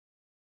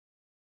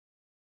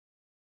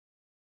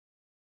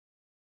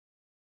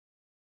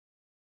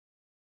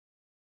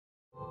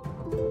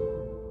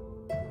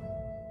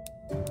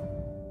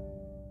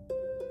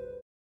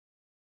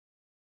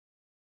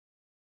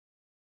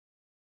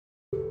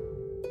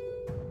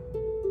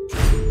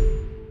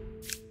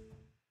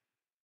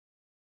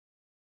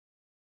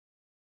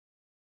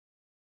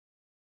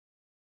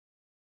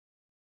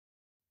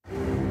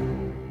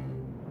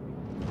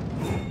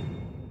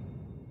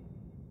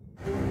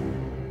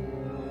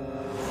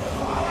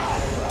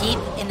Deep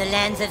in the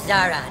lands of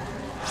Zaron,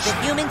 the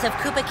humans of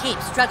Koopa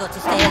Keep struggle to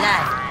stay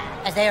alive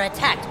as they are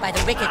attacked by the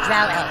wicked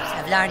drow elves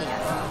of Larnia.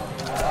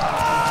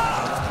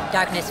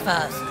 Darkness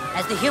falls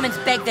as the humans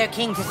beg their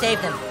king to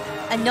save them,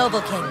 a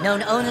noble king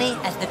known only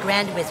as the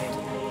Grand Wizard.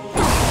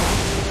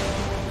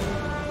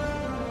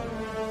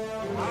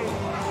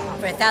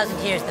 For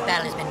 1,000 years, the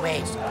battle has been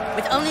waged,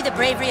 with only the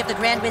bravery of the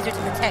Grand Wizard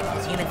to protect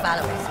his human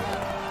followers.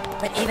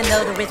 But even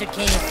though the Wizard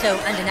King is so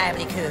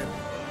undeniably cool,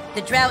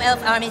 the drow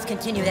elf armies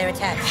continue their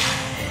attacks.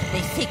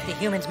 They seek the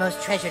humans'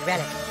 most treasured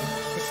relic,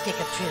 the Stick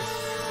of Truth.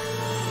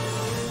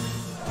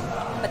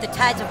 But the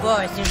tides of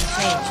war soon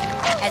change,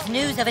 as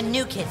news of a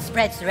new kid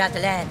spreads throughout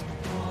the land.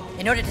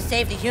 In order to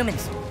save the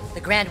humans,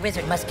 the Grand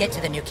Wizard must get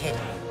to the new kid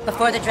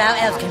before the drow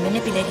elves can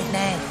manipulate his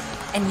mind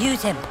and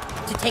use him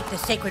to take the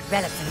sacred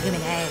relic from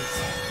human hands.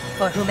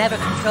 For whomever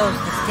controls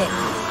the stick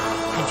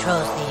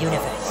controls the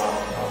universe.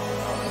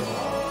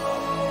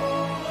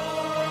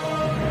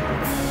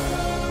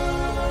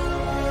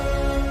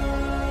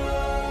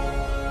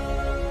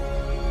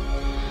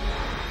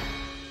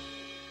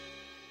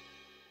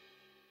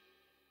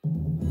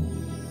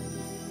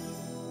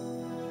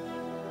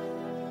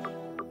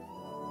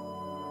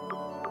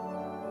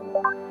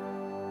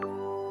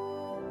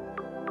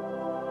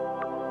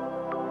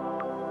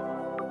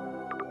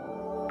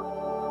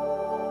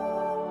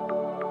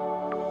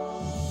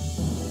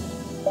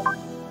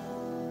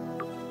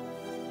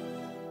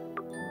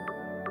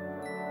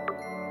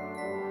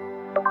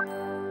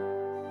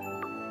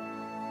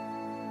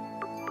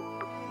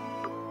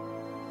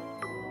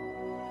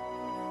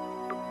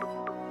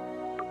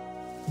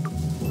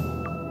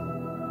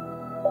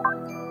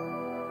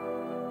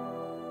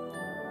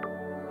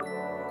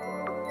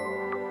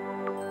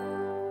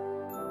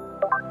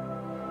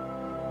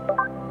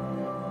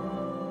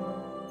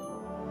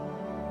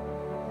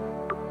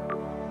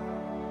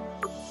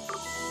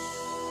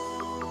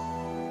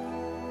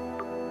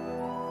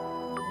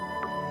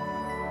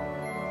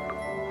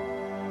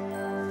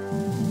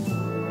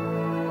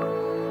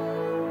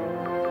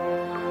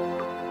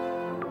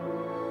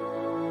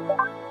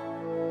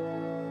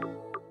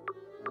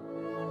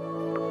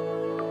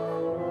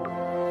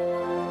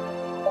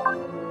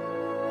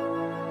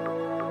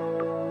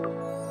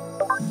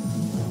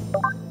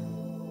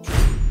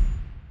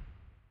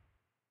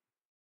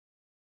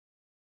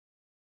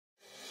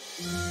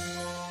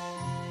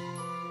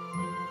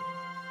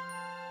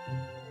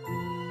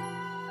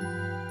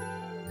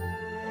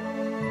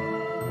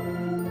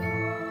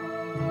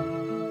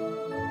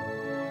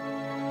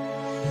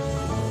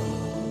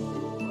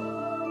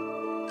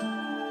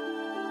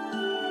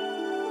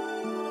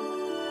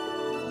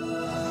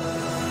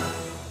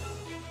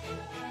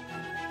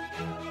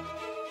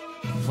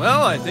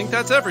 Well, I think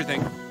that's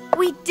everything.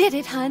 We did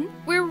it, hun.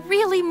 We're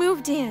really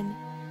moved in.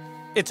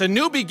 It's a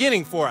new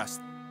beginning for us.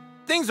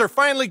 Things are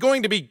finally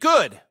going to be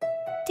good.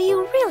 Do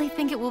you really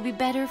think it will be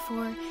better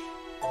for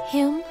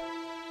him?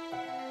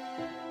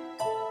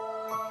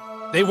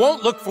 They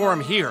won't look for him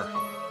here.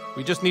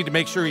 We just need to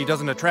make sure he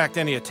doesn't attract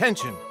any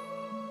attention.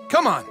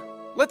 Come on,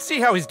 let's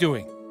see how he's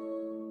doing.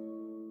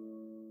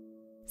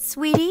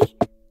 Sweetie?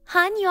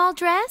 Hun, you all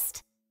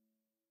dressed?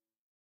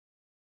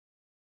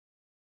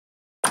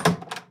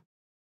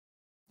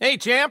 Hey,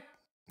 champ.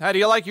 How do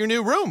you like your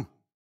new room?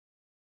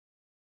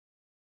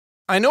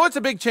 I know it's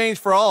a big change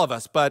for all of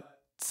us, but,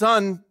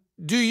 son,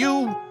 do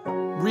you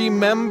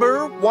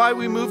remember why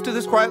we moved to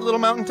this quiet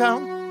little mountain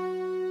town?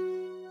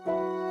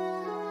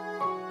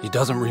 He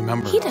doesn't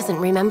remember. He doesn't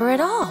remember at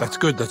all. That's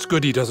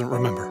good he doesn't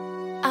remember.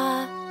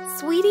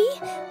 Sweetie,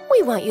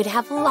 we want you to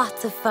have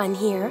lots of fun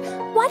here.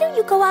 Why don't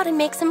you go out and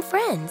make some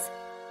friends?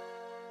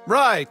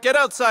 Right, get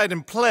outside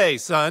and play,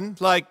 son,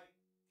 like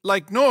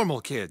normal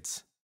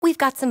kids. We've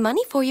got some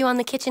money for you on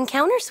the kitchen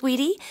counter,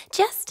 sweetie.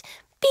 Just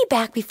be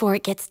back before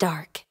it gets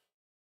dark.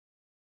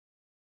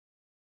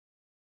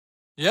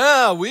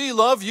 Yeah, we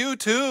love you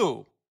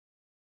too.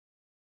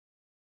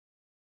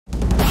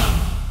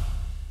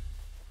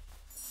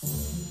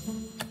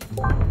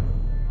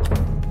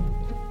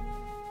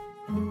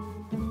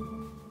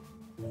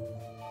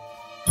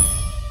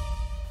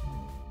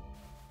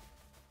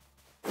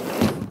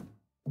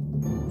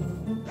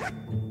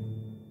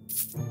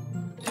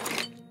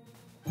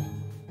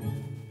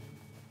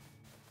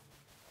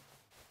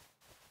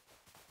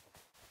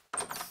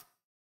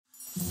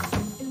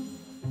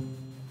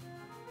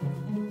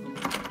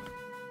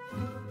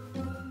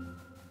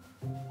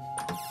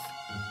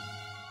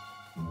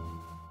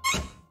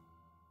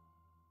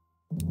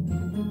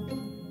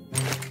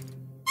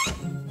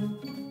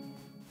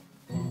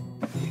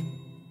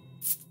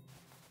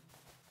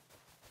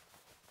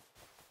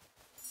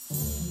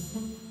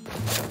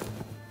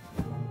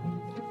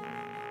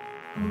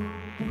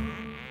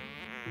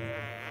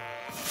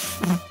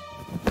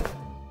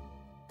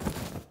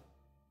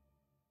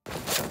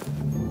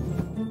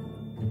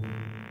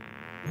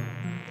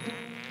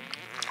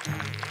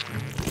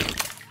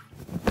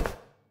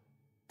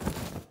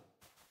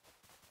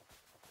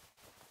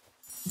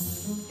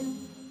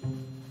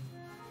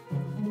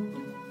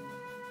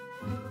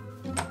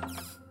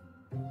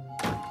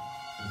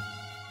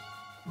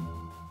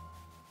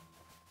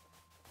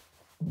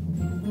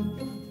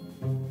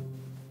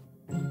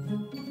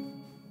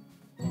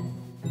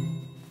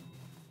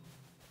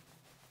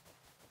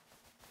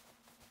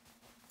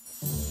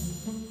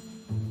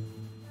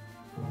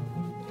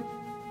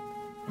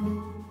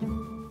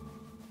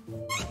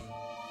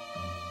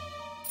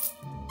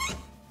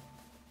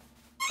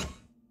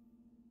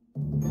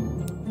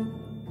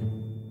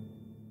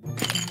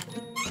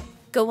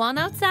 Go on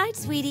outside,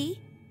 sweetie.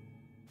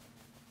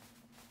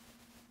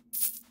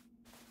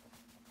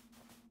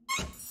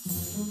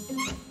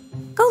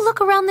 Go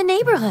look around the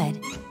neighborhood.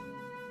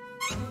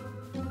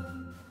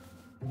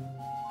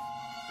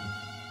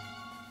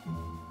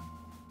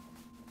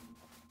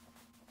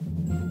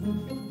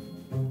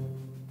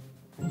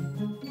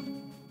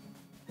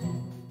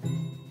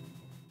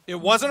 It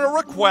wasn't a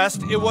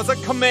request, it was a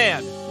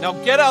command. Now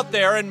get out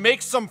there and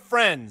make some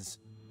friends.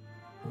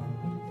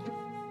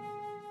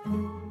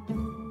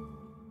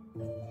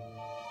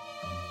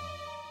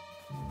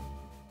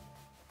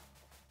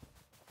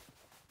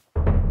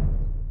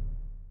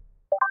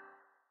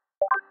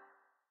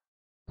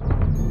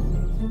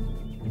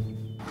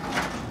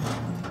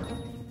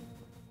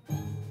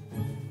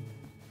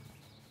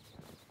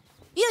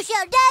 You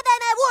shall die by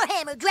my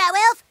warhammer, Drow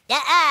Elf!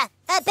 I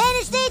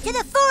banish thee to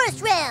the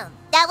forest realm!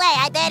 That way,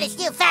 I banish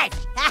you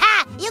first!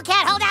 Aha! You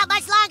can't hold out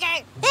much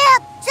longer!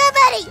 Help!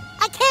 Somebody!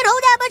 I can't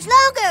hold out much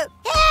longer!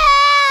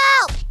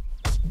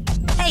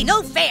 Help! Hey,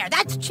 no fair!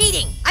 That's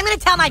cheating! I'm gonna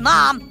tell my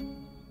mom!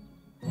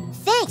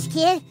 Thanks,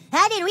 kid.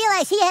 I didn't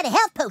realize he had a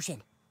health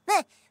potion.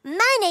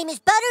 My name is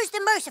Butters the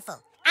Merciful.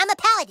 I'm a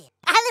paladin.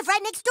 I live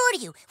right next door to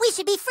you. We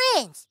should be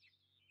friends.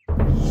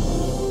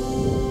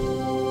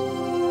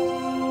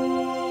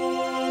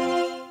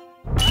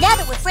 Now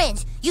that we're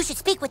friends, you should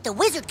speak with the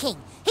Wizard King.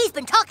 He's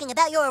been talking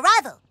about your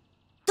arrival.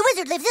 The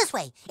wizard lives this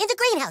way, in the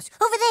greenhouse,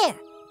 over there.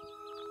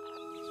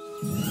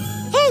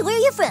 Hey, where are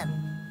you from?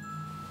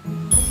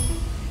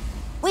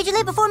 Where'd you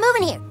live before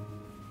moving here?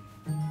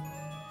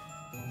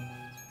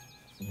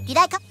 Did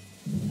I come?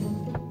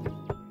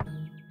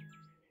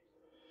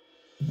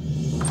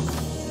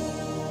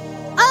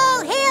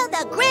 Oh, hail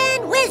the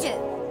Grand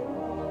Wizard!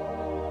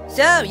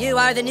 So, you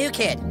are the new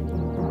kid.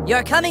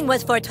 Your coming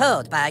was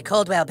foretold by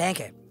Coldwell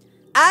Banker.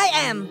 I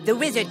am the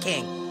Wizard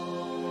King.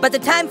 But the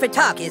time for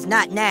talk is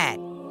not now.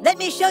 Let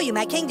me show you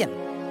my kingdom.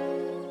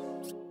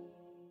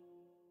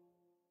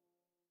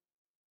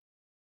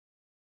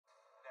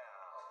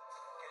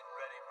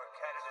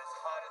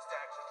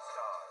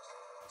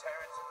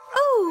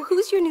 Oh,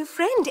 who's your new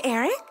friend,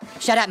 Eric?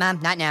 Shut up,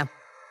 Mom. Not now.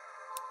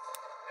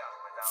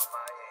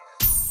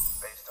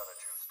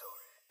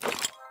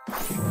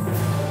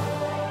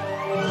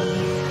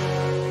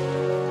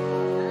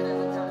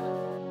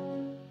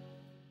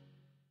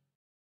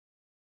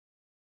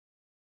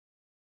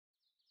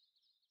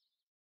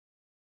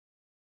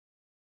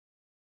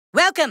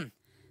 Welcome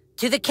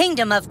to the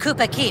kingdom of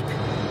Koopa Keep.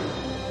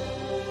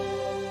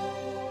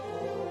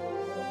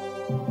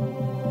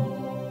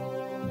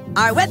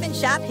 Our weapon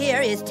shop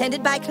here is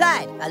tended by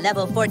Clyde, a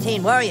level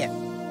 14 warrior.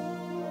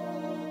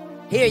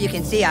 Here you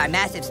can see our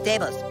massive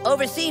stables,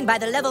 overseen by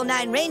the level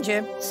 9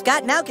 ranger,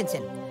 Scott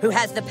Malkinson, who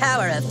has the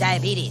power of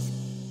diabetes.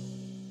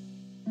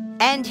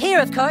 And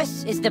here, of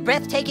course, is the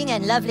breathtaking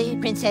and lovely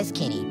Princess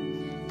Kenny,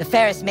 the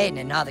fairest maiden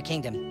in all the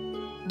kingdom.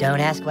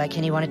 Don't ask why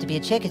Kenny wanted to be a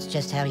chick, it's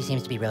just how he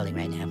seems to be rolling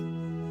right now.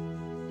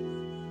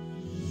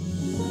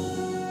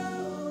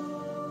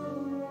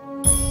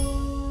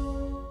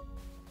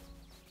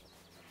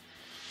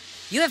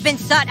 You have been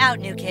sought out,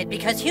 new kid,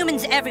 because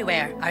humans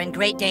everywhere are in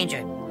great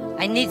danger.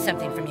 I need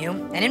something from you,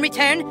 and in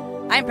return,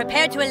 I am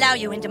prepared to allow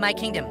you into my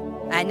kingdom.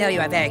 I know you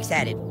are very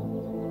excited.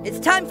 It's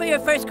time for your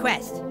first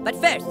quest, but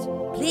first,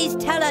 please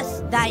tell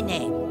us thy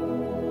name.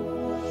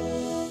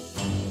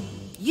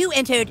 You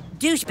entered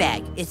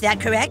Douchebag, is that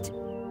correct?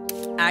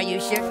 Are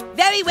you sure?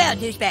 Very well,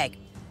 Douchebag.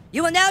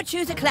 You will now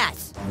choose a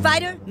class.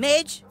 Fighter,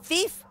 mage,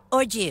 thief,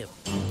 or Jew.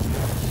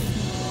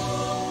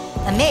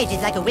 A mage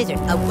is like a wizard.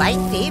 A white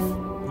thief?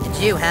 A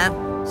Jew, huh?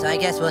 So I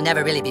guess we'll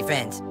never really be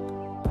friends.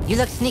 You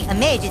look sneaky. A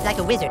mage is like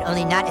a wizard,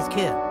 only not as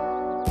cool.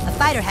 A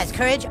fighter has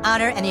courage,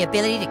 honor, and the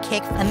ability to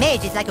kick. A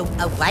mage is like a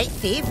white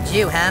thief?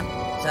 Jew, huh?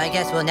 So I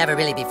guess we'll never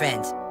really be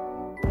friends.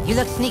 You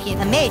look sneaky.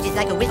 A mage is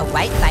like a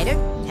white fighter?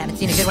 Haven't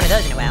seen a good one of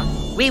those in a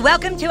while. We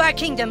welcome to our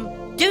kingdom,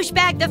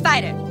 Douchebag the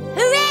Fighter.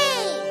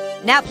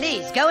 Hooray! Now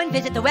please, go and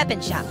visit the weapon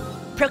shop.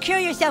 Procure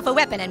yourself a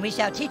weapon and we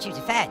shall teach you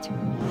to fight.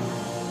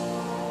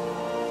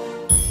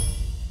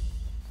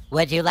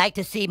 Would you like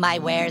to see my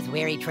wares,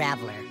 weary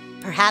traveler?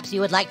 Perhaps you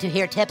would like to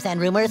hear tips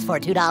and rumors for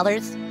 $2?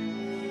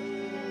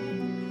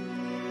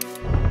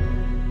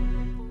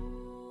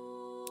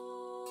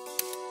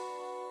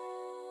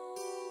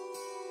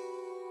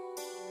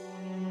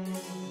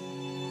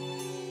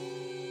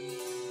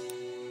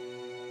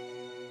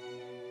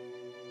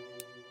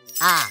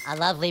 Ah, a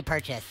lovely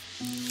purchase.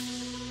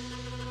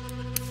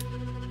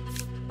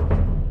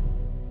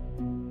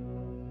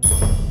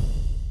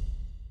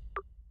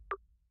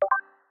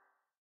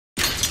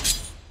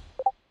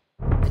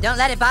 Don't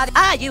let it bother.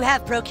 Ah, you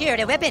have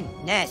procured a weapon.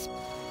 Yes.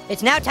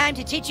 It's now time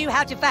to teach you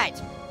how to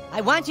fight.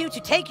 I want you to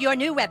take your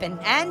new weapon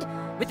and,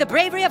 with the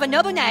bravery of a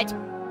noble knight,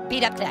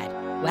 beat up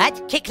Clyde.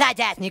 What? Kick Clyde's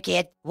ass, new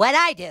kid. What'd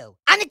I do?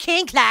 I'm the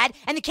king, Clyde,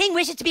 and the king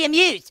wishes to be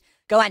amused.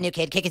 Go on, new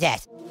kid, kick his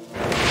ass.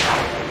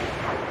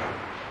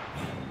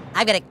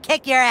 I'm gonna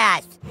kick your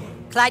ass.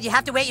 Clyde, you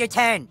have to wait your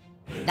turn.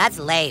 That's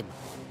lame.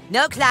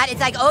 No, Clyde,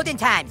 it's like olden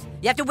times.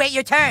 You have to wait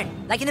your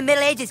turn. Like in the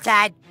Middle Ages,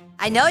 Clyde.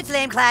 I know it's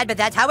lame, Clyde, but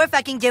that's how we're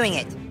fucking doing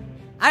it.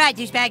 All right,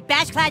 douchebag,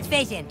 bash Clyde's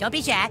face in. Don't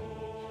be shy.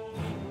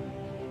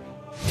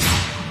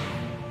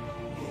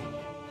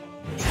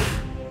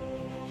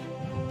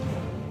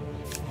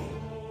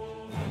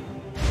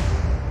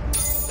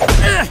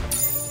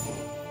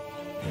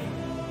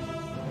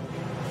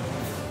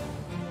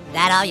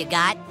 That all you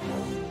got?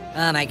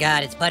 Oh my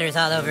god, it's Butters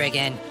all over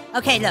again.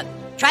 Okay, look,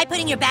 try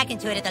putting your back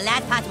into it at the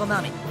last possible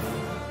moment.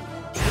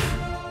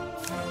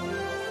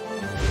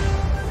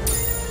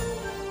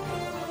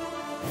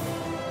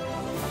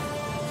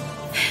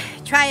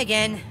 Try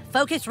again.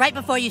 Focus right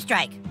before you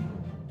strike.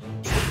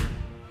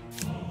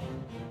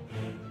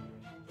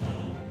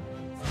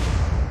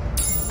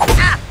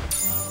 Ah!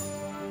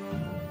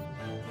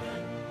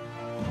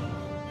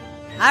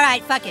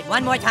 Alright, fuck it,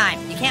 one more time.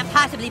 You can't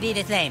possibly be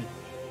this lame.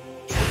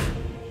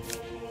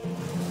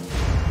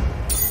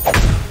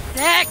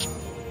 Sick!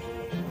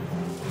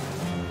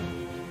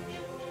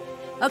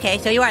 Okay,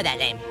 so you are that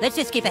lame. Let's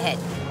just skip ahead.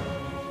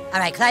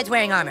 Alright, Clyde's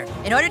wearing armor.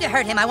 In order to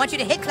hurt him, I want you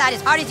to hit Clyde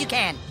as hard as you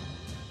can.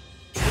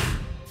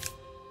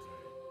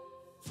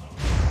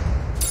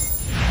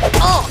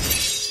 Oh!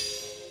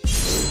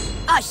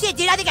 Oh shit,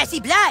 dude, I think I see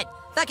blood!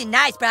 Fucking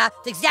nice, brah.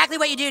 It's exactly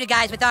what you do to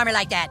guys with armor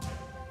like that.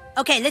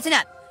 Okay, listen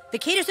up. The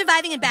key to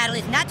surviving in battle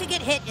is not to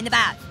get hit in the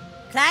bows.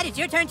 Clyde, it's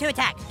your turn to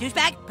attack.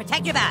 Douchebag,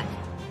 protect your bows.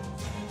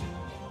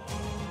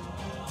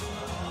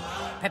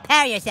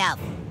 Prepare yourself.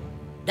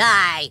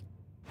 Die.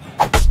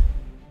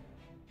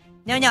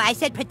 No, I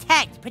said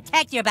protect.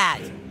 Protect your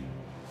bows.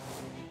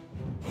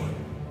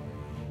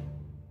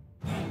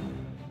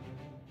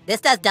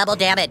 This does double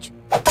damage.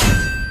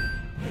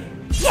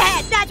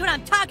 Yeah, that's what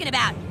I'm talking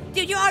about!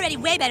 Dude, you're already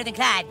way better than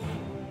Clyde.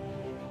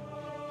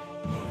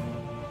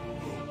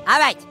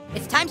 Alright,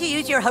 it's time to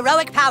use your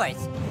heroic powers.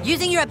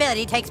 Using your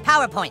ability takes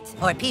power points,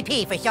 or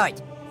PP for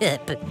short.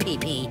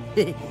 PP.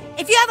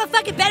 If you have a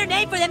fucking better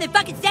name for them, then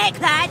fucking say it,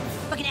 Clyde!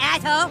 Fucking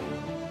asshole!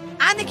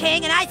 I'm the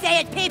king, and I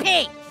say it's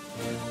PP!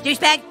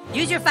 Douchebag,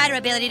 use your fighter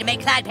ability to make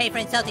Clyde pay for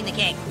insulting the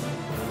king.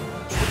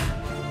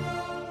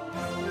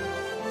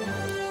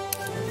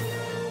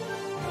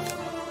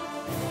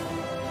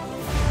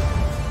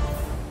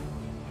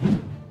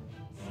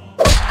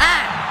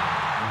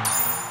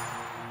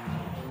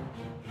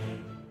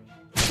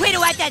 Way to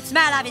wipe that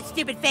smile off his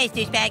stupid face,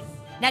 douchebag.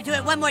 Now do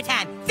it one more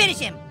time. Finish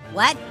him.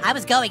 What? I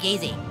was going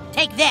easy.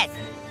 Take this.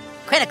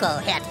 Critical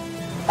hit.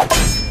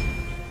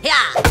 Yeah.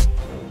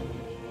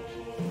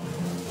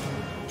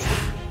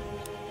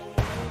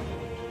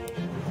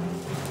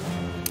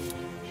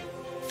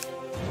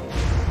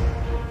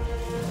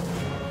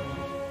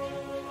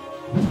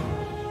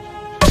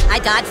 I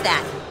dodged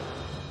that.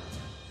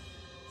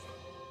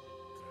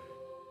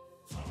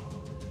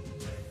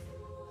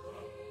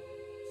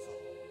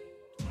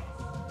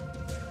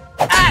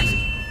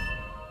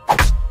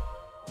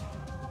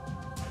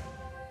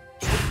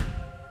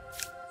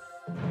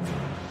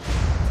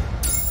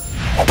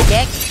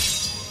 Dick.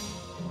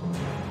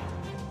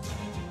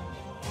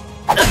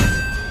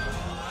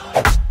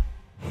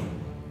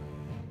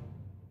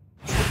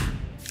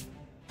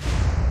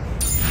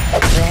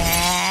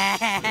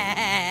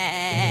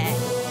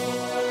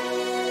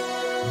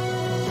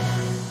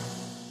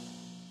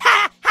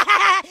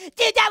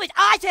 Dude, that was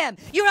awesome!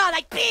 You were all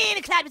like, beam,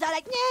 and Clyde was all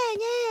like,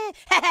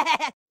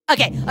 nah.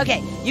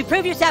 Okay, you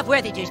prove yourself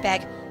worthy,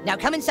 douchebag. Now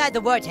come inside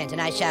the war tent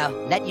and I shall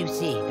let you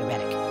see the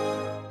relic.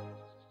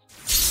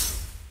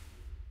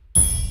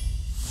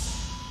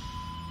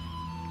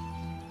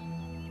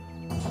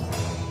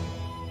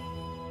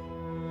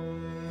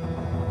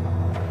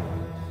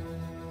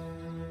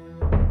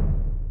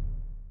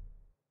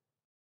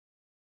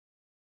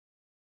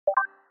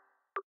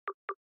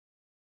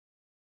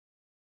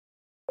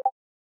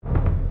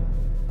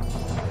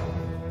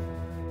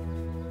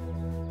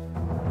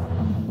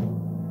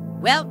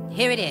 Well,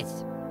 here it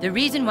is. The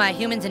reason why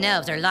humans and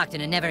elves are locked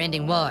in a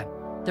never-ending war.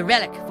 The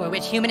relic for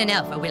which human and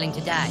elf are willing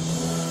to die.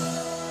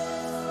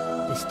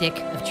 The Stick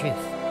of Truth.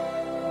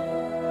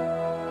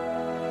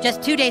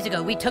 Just 2 days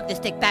ago, we took the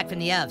stick back from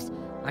the elves.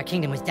 Our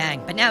kingdom was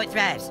dying, but now it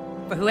thrives.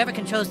 For whoever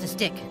controls the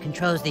stick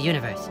controls the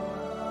universe.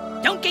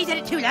 Don't gaze at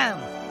it too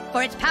long,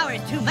 for its power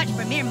is too much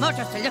for mere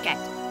mortals to look at.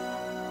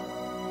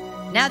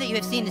 Now that you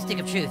have seen the Stick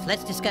of Truth,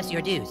 let's discuss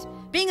your dues.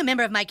 Being a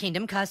member of my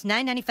kingdom costs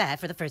 $9.95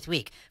 for the first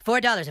week,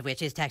 $4 of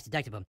which is tax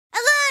deductible.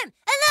 Alarm!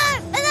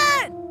 Alarm!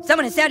 Alarm!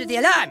 Someone has sounded the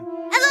alarm!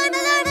 Alarm!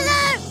 Alarm!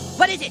 Alarm!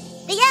 What is it?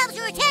 The elves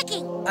are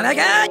attacking! Oh my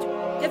god!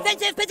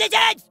 Defensive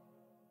positions!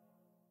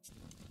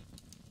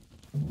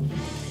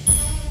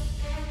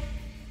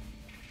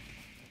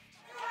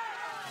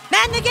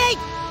 Man the gate!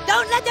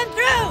 Don't let them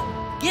through!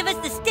 Give us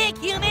the stick,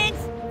 humans!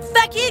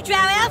 Fuck you,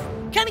 Drow Elf!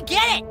 Come and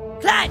get it!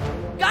 Clyde,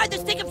 guard the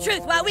Stick of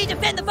Truth while we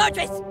defend the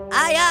fortress!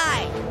 Aye,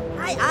 aye!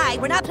 Aye, aye,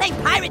 we're not playing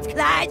pirates,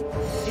 Clyde!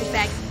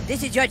 Douchebag,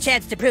 this is your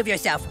chance to prove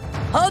yourself.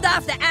 Hold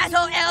off the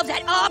asshole elves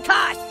at all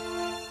costs!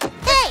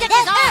 Hey,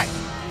 that's hurt!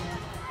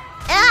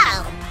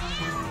 Ow!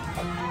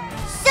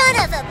 Son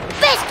of a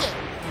biscuit!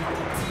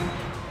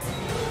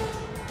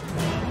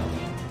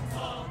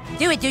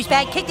 Do it,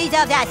 douchebag. Kick these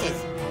elves'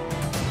 asses.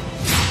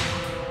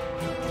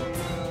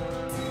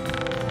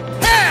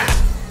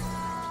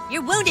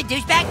 You're wounded,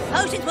 douchebag.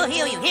 Potions will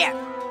heal you. Here.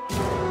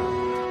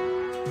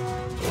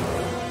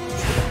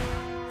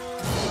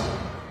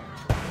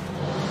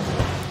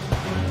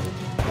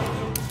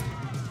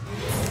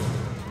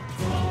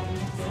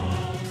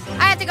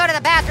 I have to go to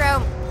the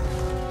bathroom.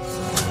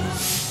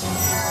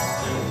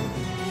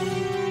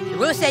 The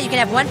rules say you can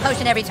have one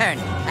potion every turn.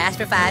 I asked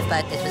for 5,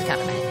 but this was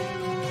compromised.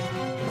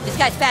 This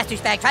guy's fast,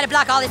 douchebag. Try to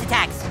block all his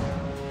attacks.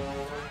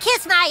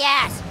 Kiss my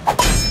ass.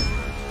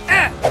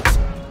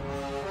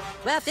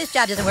 Well, if this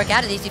job doesn't work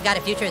out, at least you've got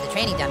a future as a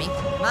training dummy.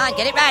 Come on,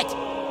 get it right.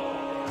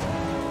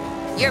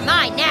 You're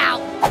mine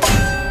now.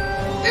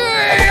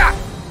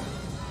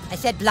 I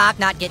said block,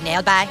 not get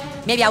nailed by.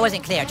 Maybe I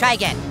wasn't clear. Try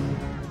again.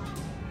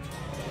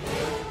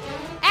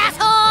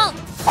 Asshole!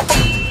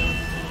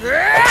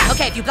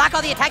 Okay, if you block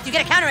all the attacks, you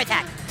get a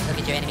counterattack. Look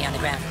at your enemy on the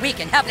ground. Weak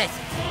and helpless.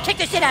 Kick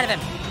the shit out of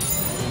him.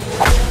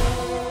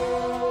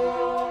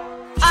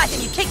 Awesome,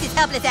 you kicked his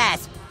helpless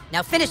ass.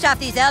 Now finish off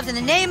these elves in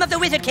the name of the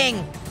Wizard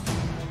King.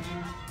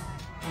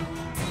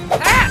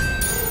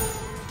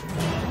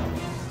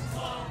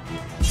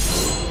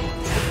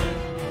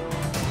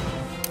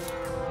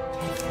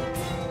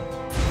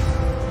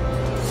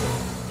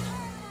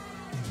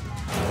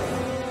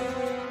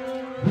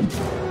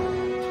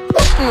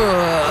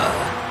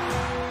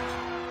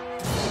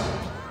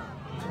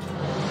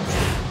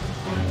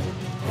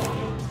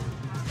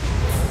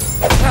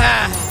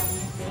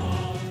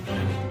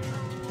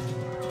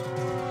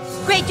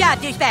 Great job,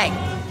 douchebag!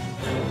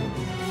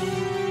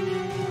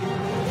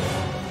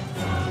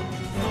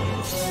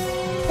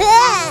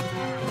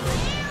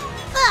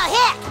 Oh,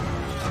 heck!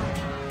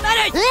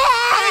 Butters!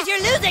 Butters,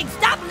 you're losing!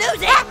 Stop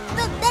losing!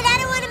 But I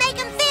don't want to make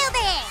him feel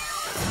bad.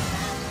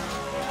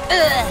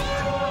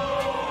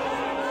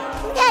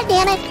 God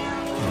damn it.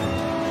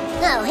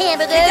 Oh,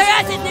 hamburgers. Kick their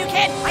asses, new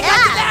kid! I got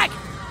your back!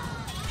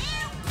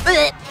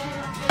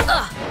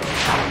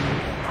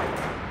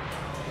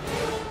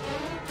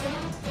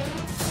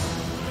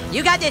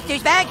 You got this,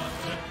 douchebag!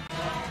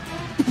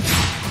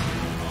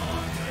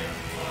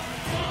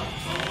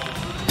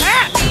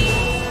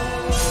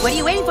 What are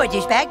you waiting for,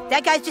 douchebag?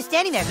 That guy's just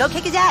standing there. Go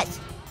kick his ass.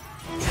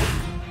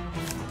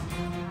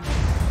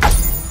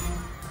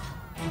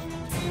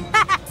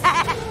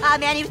 Oh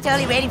man, he was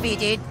totally waiting for you,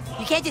 dude.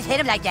 You can't just hit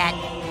him like that.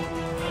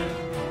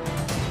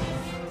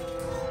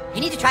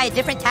 You need to try a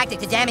different tactic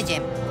to damage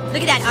him.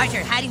 Look at that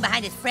archer hiding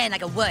behind his friend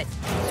like a wuss.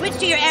 Switch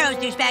to your arrows,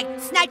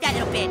 douchebag. Snipe that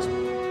little bitch.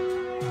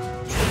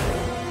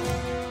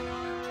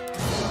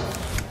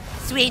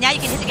 Sweet, now you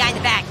can hit the guy in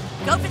the back.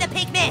 Go for the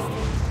pink mist.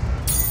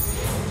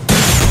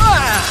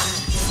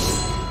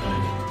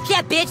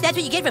 Yeah, bitch, that's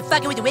what you get for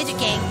fucking with the Wizard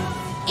King.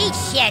 Eat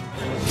shit.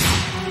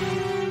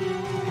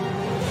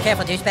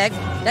 Careful, douchebag.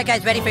 That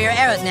guy's ready for your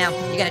arrows now.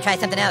 You gotta try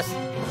something else.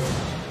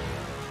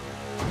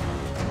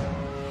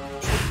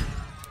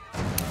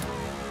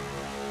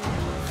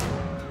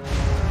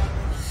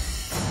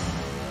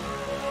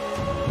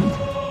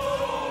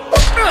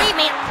 Leave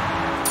me.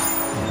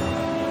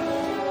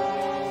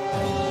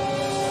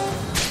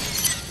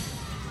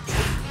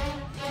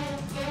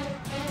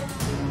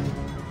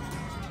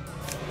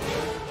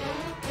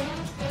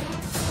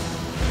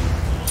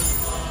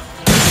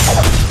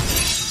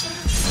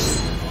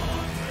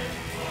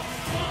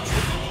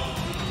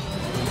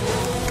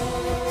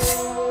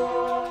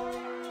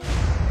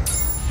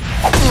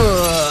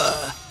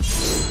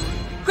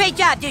 Great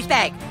job,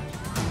 douchebag!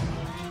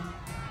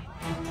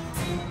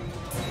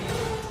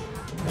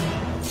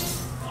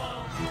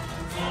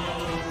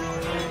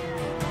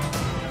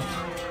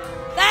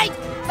 Fight!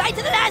 Fight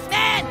to the last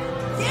man!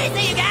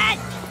 Seriously, you guys!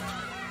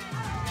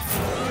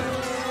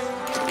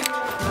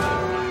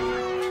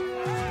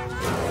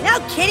 No,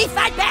 kitty,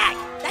 fight back!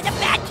 That's a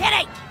bad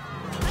kitty!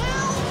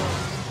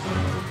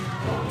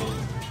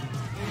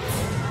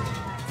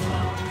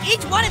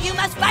 Each one of you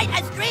must fight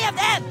as 3 of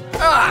them!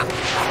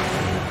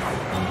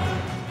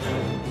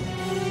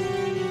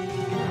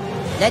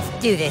 Let's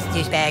do this,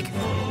 douchebag.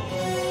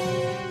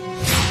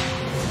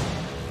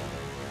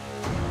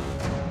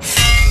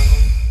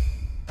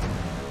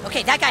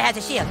 Okay, that guy has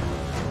a shield.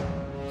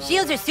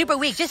 Shields are super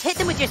weak. Just hit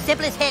them with your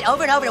simplest hit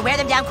over and over to wear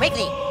them down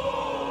quickly.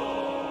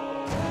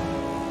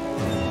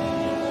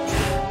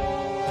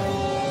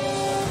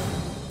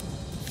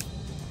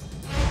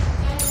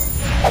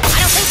 I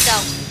don't think so.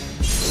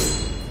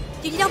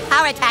 Dude, you don't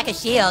power attack a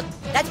shield.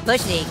 That's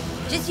Bush League.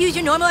 Just use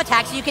your normal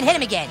attack so you can hit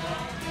him again.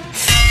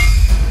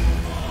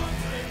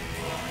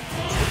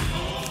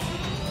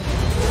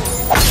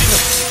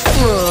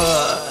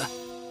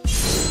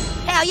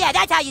 Hell yeah,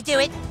 that's how you do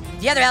it.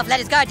 The other elf let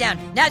his guard down.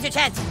 Now's your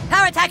chance.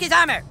 Power attack his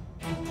armor.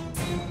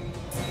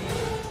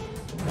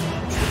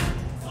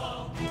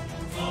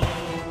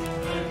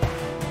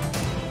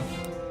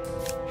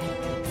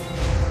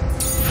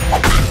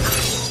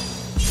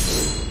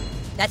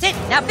 That's it.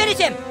 Now finish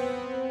him.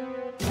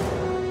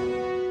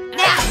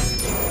 Now.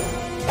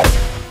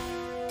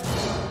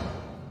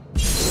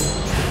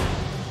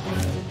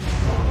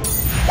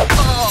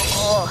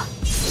 Oh.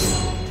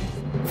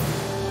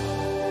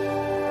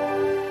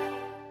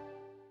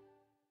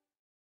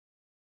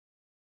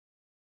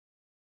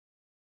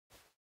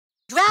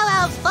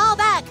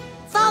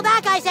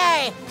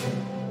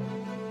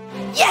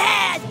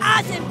 Yes!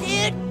 Awesome,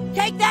 dude!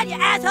 Take that, you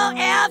asshole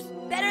elves!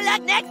 Better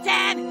luck next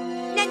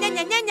time! Na na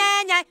na na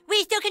na na!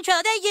 We still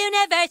control the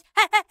universe!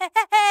 Ha ha ha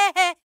ha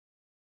ha!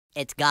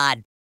 It's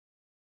God.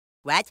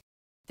 What?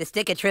 The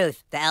stick of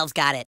truth. The elves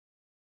got it.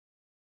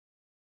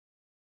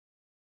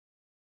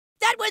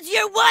 That was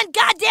your one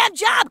goddamn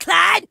job,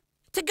 Clyde!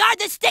 To guard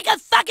the stick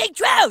of fucking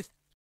truth!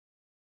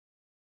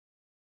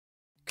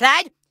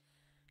 Clyde,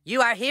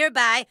 you are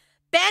hereby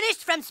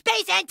banished from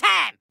space and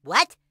time!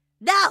 What?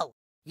 No!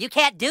 You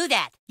can't do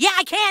that. Yeah,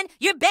 I can!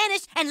 You're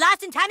banished and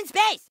lost in time and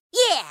space!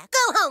 Yeah,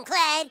 go home,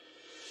 Clyde!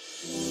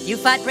 You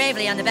fought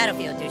bravely on the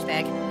battlefield,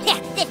 douchebag. Yeah,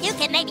 if you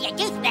can make me a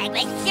douchebag,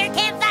 we sure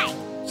can fight!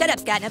 Shut up,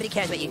 Scott. Nobody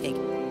cares what you think.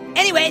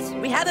 Anyways,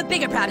 we have a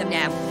bigger problem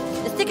now.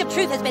 The stick of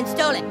truth has been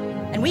stolen,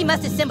 and we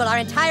must assemble our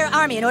entire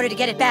army in order to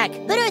get it back.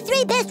 But our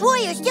 3 best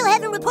warriors still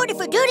haven't reported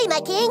for duty,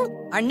 my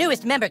king! Our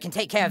newest member can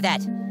take care of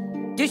that.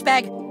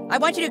 Douchebag, I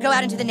want you to go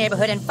out into the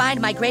neighborhood and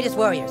find my greatest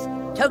warriors,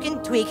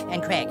 Token, Tweak,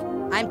 and Craig.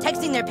 I'm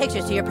texting their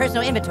pictures to your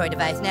personal inventory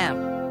device now.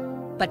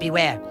 But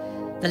beware.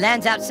 The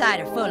lands outside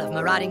are full of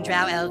marauding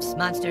drow elves,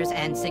 monsters,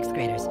 and 6th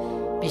graders.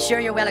 Be sure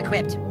you're well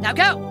equipped. Now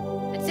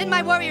go! And send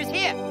my warriors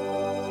here!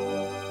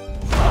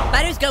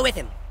 Fighters, go with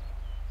him.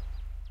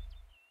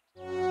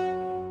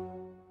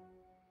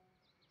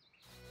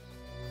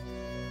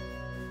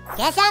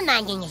 Guess I'm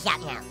minding the shop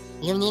now.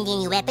 You need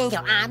any weapons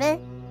or armor?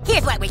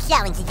 Here's what we're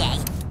selling today.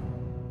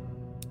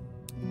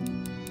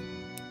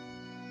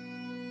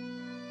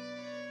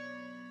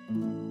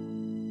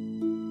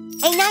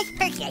 A nice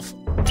purchase.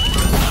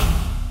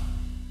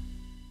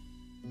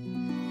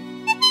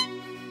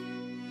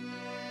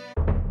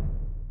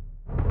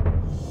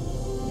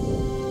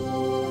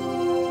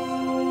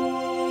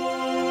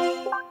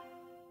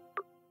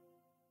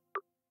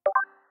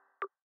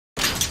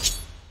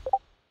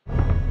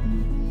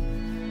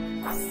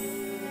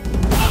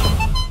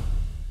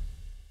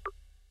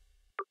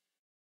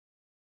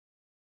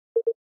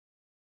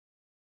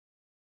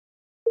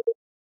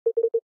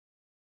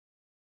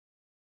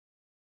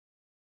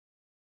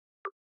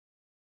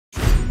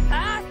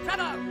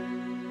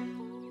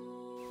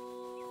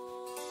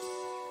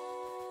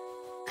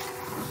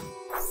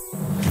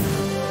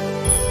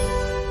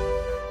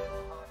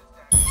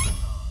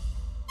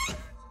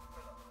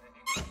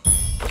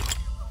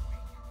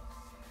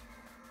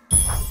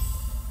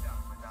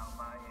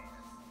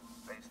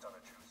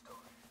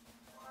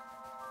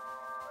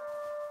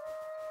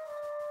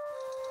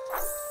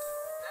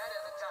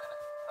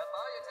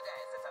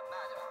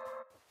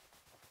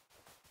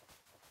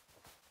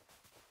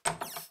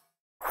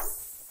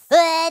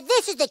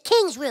 This is the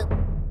king's room.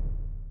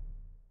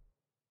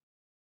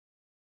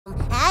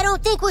 I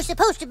don't think we're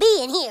supposed to be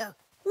in here.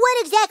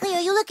 What exactly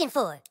are you looking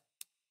for?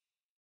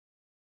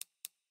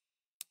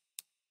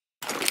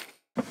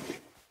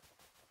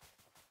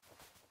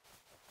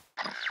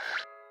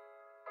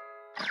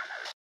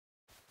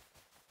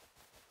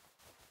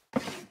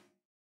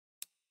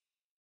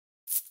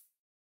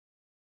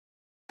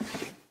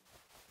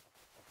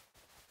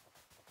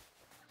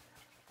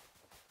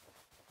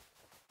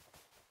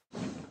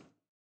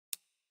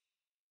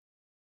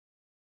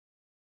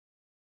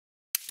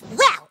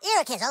 Wow,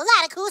 Eric has a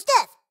lot of cool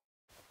stuff.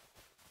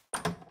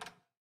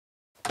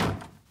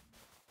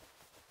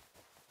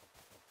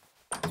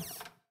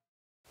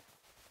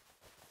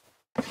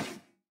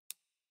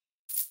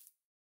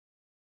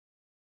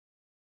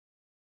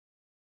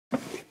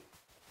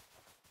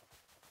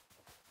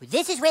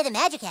 This is where the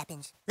magic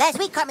happens. Last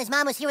week, Cartman's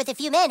mom was here with a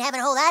few men having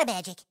a whole lot of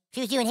magic.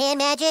 She was doing hand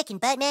magic and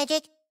butt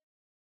magic.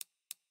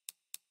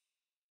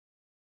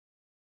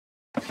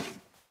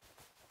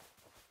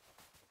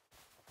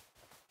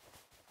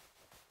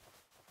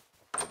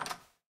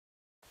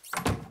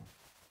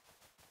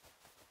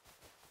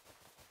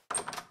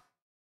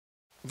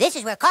 This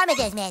is where Karma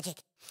does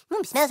magic.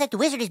 Smells like the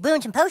wizard is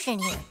brewing some potion in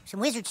here. Some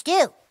wizard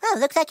stew. Oh,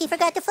 looks like he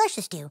forgot to flush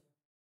the stew.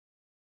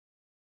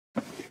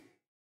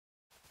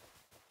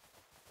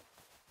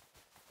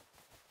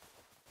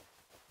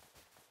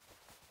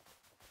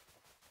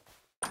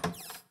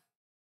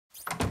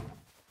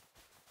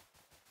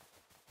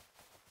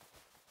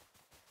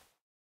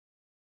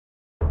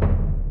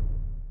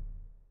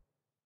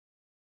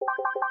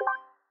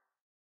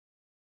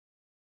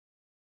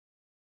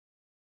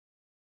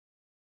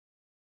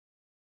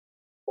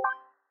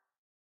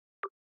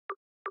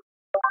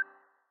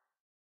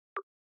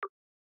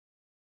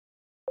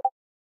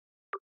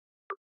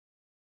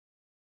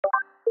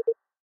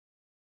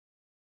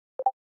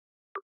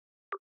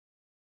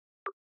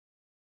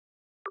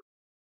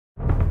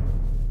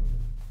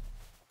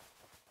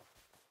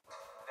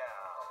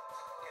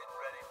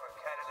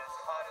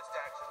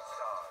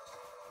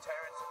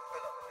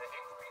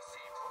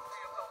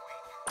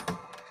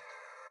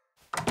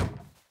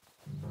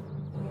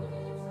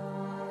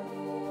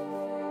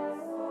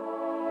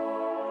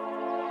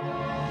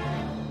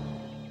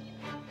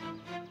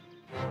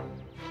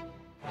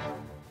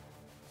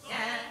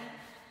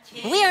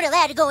 We aren't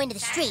allowed to go into the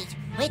street.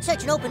 It's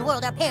such an open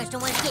world, our parents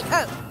don't want us to get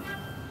hurt.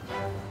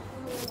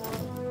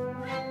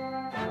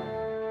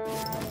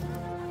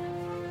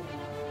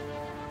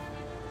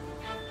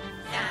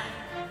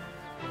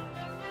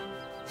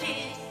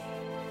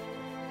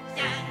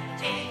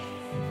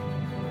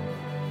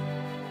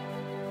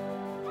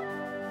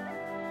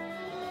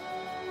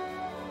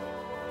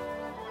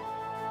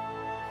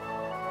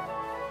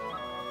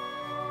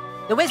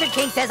 The Wizard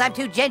King says I'm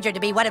too ginger to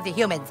be one of the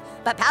humans,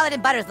 but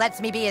Paladin Butters lets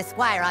me be his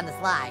squire on the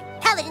sly.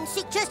 Paladins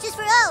seek justice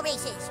for all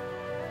races.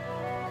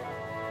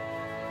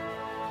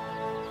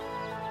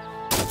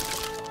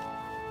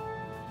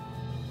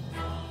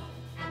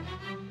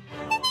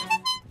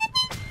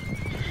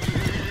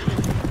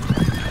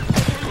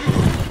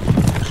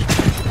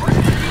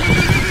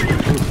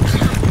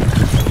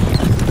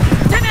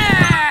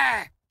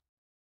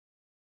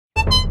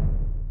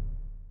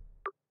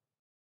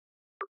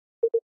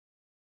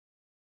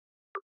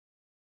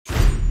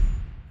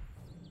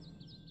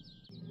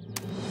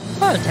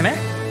 Oh, Timmy.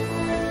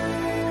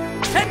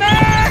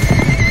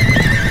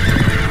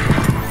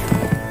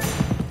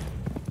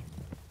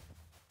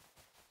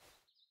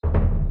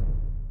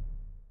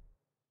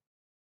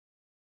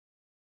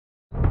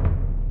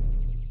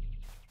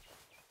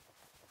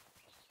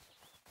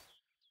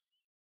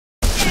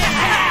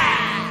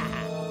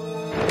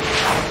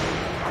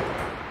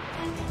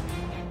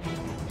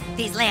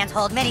 These lands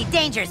hold many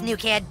dangers, new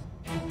kid.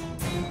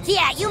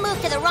 Yeah, you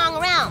moved to the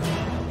wrong realm.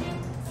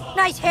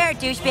 Nice hair,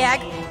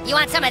 douchebag. You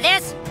want some of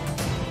this?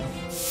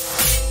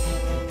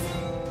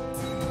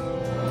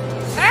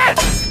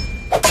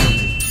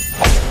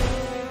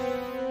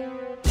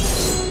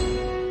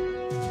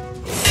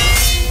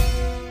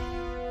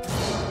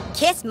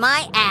 Kiss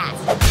my ass.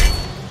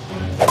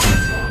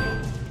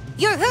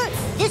 You're hurt.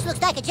 This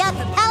looks like a job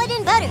for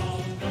Paladin Butters.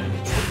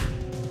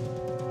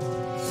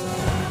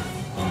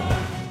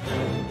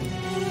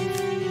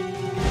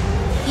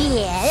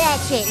 Yeah,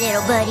 that's it,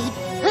 little buddy.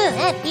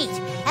 That beats.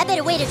 I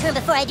better wait a turn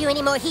before I do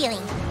any more healing.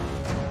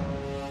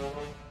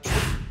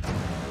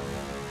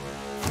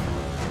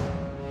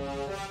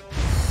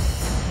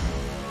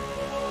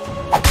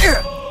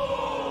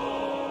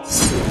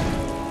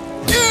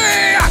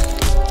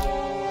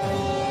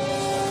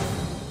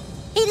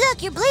 Hey,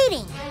 look, you're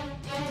bleeding.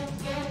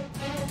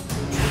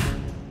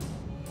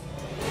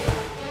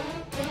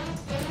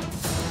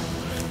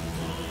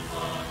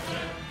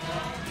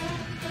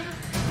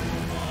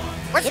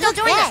 We're still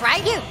doing this,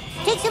 right? Here,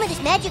 take some of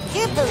this magic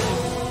cure potion.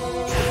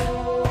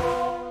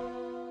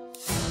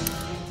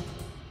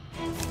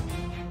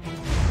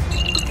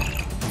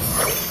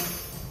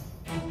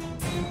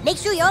 Make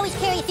sure you always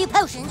carry a few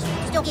potions.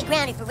 Just don't get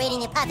grounded for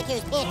raiding the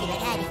apothecary's pantry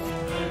like I did.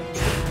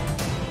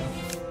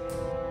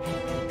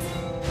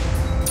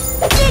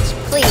 Bitch,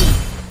 please.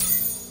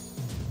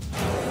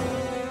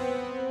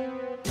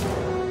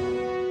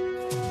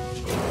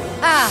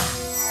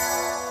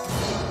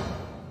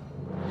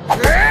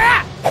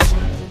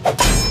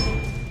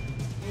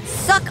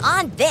 Suck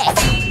on this.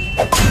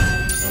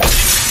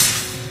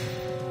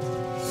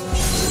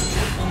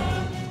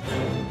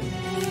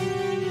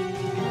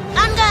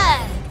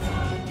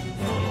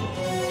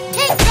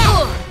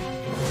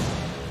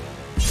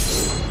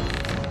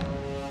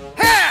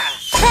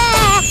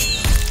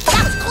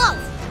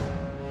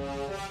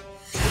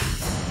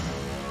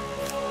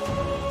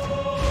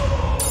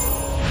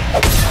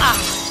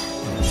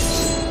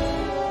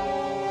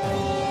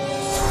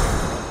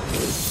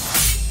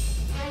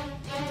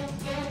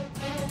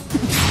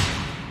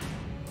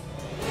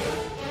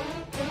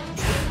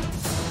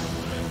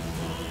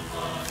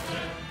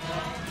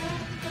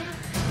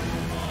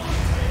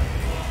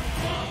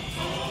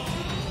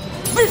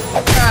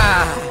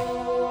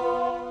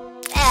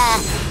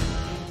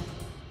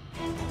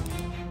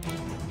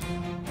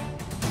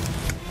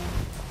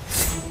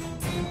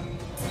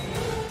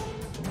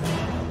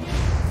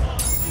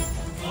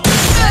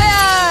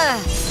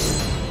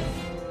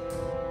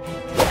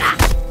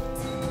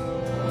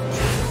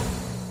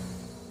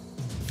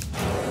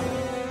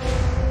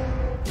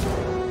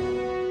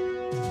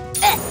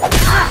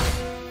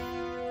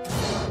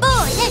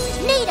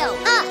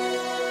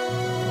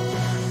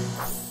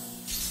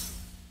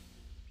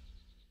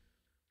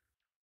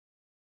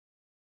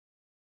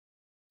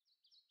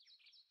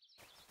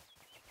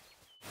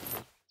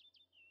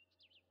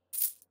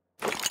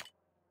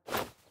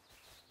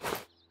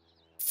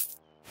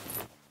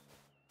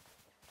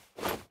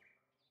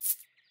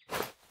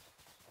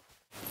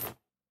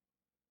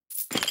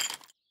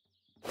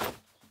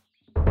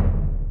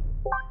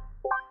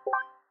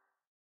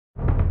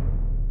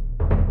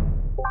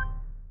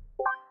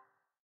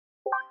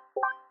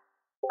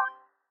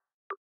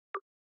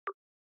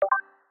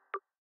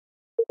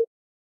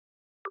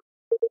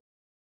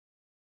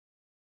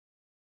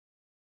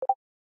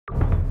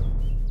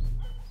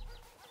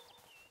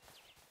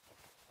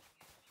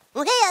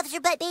 Well, hey, Officer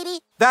Butt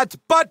Baby. That's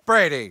Butt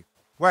Brady.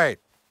 Wait.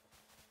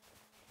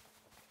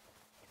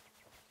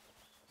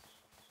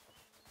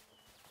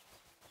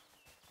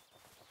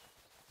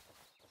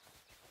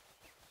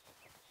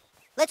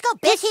 Let's go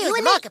back to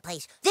the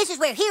marketplace. This is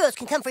where heroes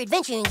can come for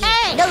adventuring gear,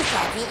 nose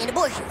jobs, and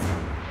abortions.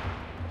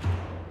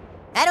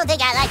 I don't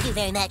think I like you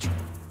very much.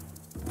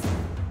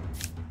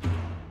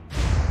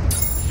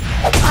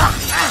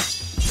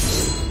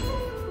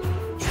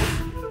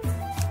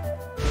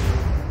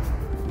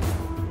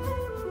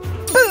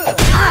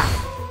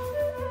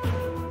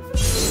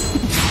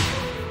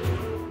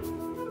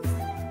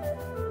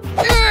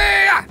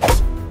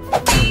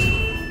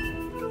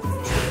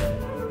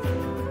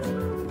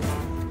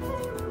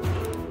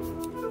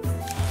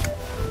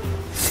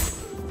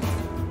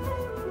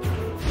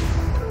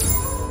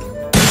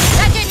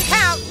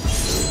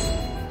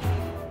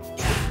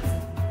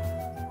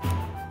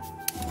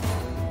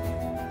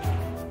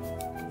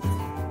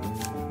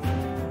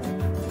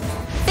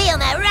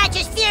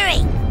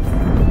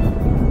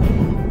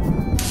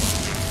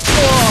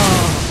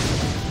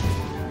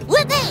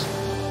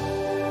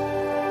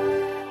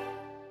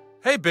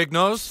 Hey, Big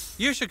Nose,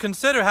 you should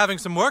consider having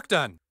some work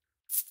done.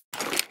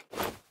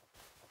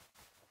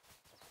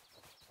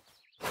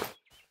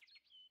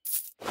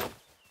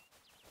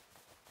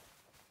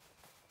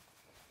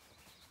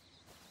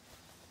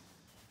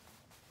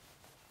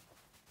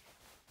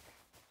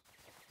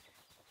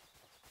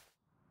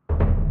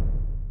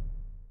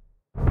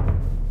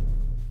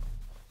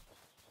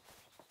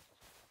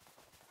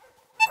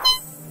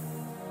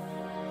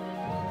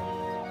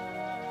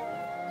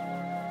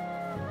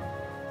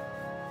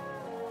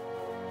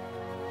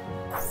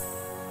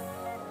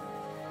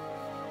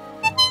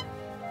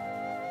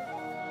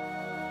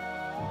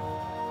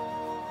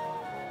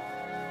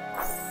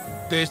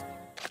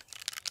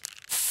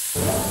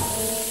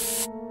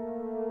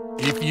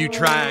 If you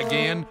try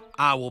again,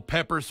 I will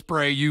pepper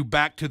spray you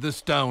back to the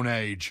Stone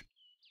Age.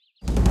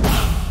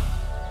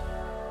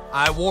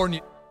 I warn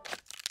you.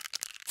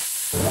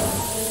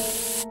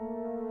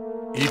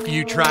 If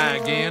you try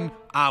again,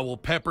 I will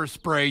pepper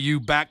spray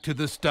you back to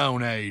the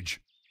Stone Age.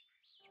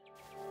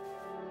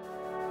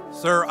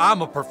 Sir,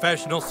 I'm a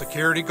professional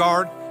security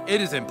guard.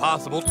 It is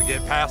impossible to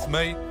get past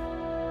me.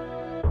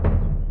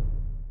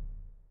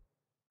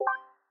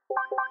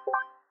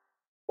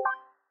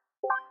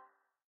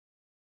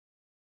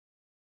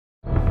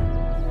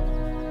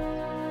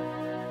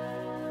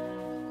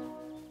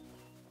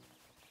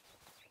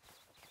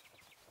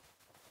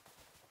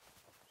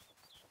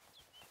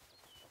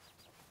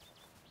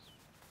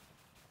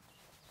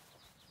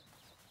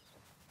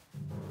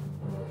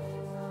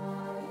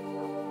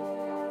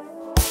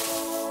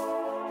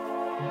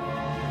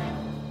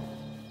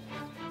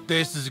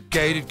 This is a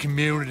gated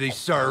community,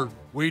 sir.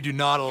 We do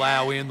not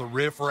allow in the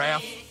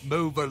riffraff.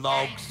 Move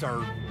along,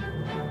 sir.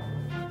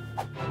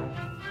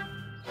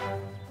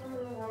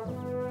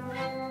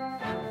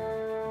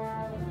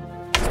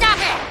 Stop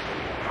it!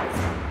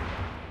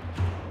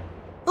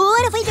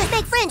 What if we just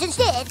make friends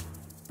instead?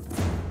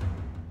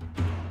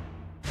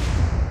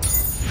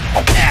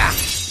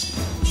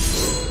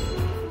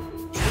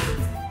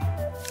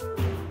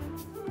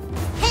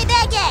 Hey,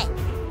 bad guy!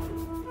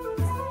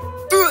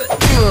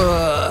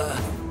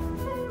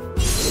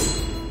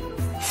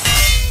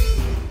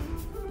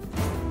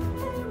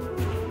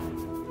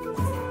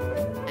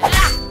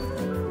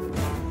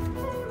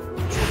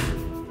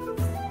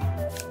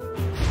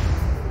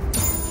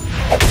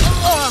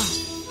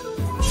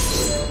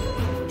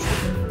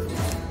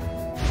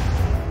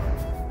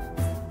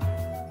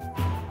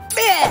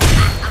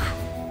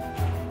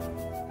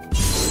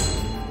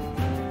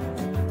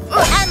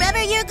 I'm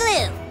rubber, you're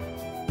glue.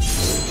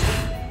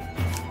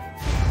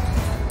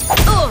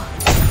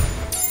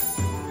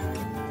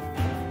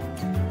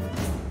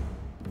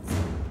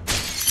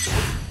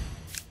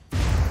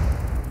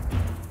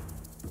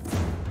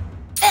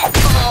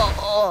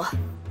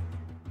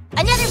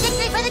 Another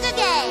victory for the good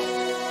guys.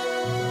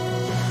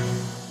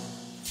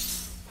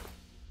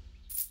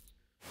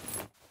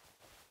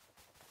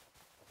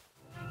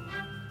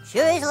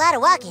 Sure is a lot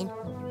of walking.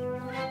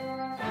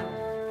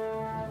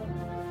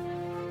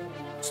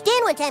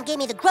 Stan one time gave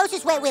me the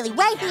grossest wet willy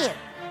right here.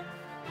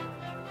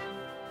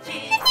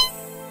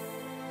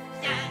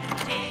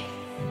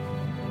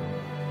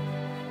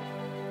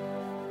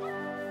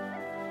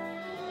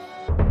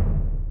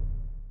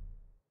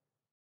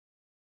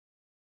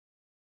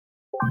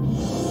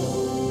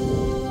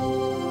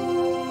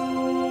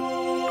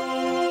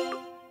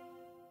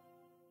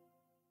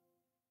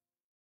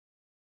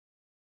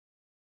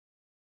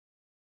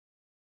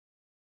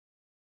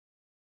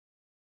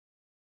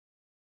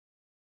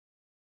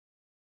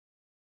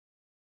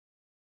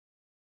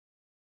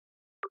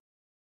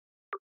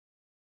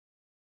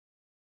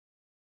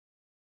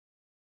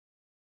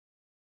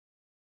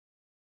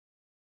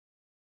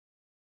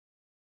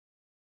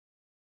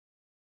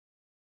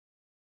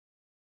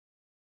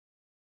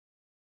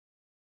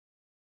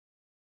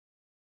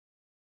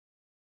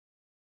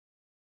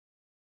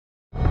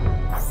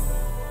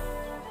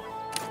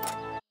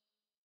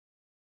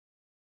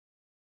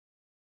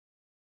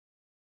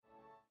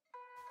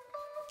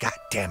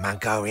 Goddamn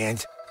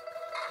Mongolians.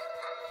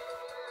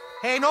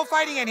 Hey, no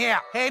fighting in here!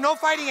 Hey, no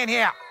fighting in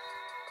here!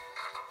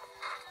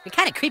 You're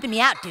kind of creeping me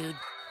out, dude.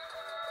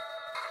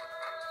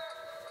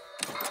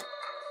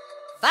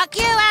 Fuck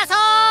you,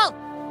 asshole!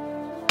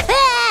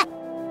 Ah!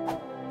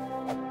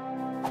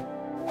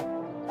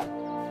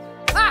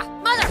 Ah,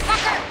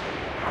 motherfucker!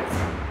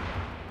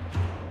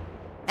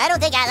 I don't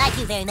think I like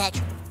you very much.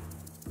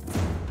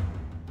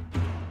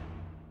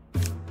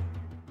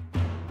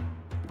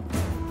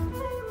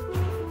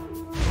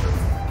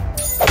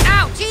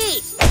 Ow,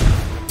 jeez!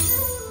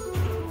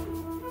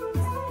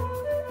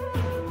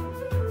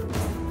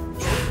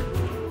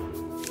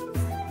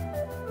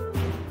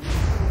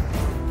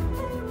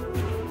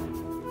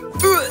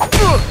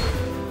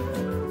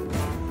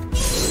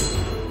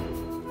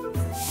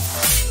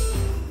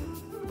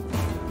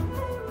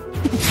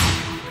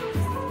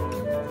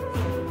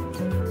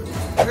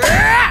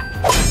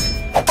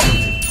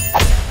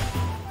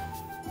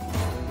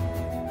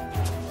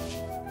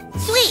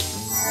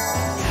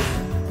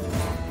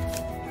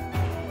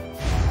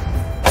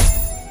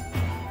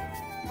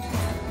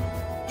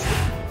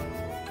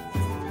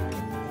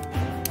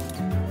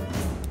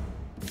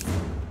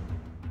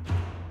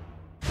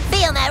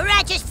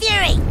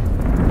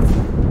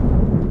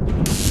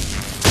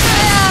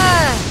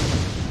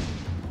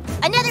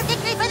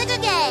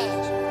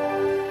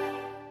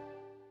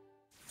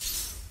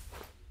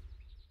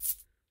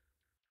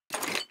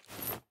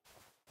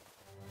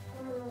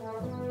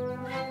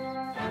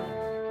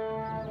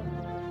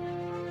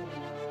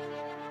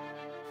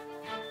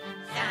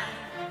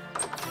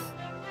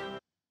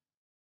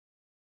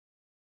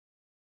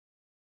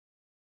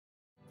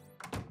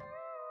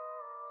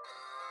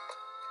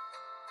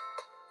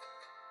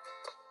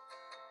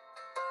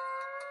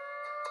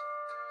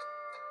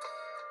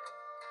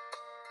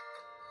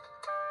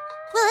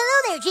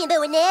 there,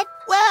 Jimbo and Ned.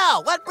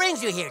 Well, what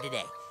brings you here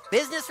today?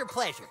 Business or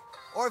pleasure?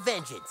 Or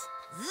vengeance?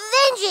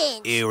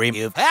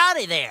 Vengeance!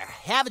 Howdy there.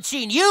 Haven't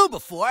seen you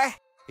before.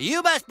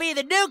 You must be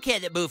the new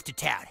kid that moved to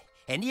town.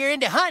 And you're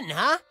into hunting,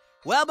 huh?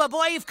 Well, my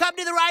boy, you've come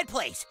to the right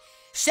place.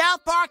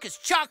 South Park is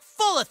chock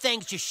full of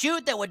things to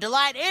shoot that would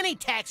delight any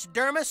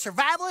taxidermist,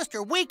 survivalist,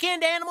 or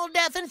weekend animal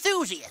death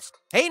enthusiast.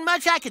 Ain't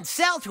much I can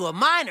sell to a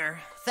minor.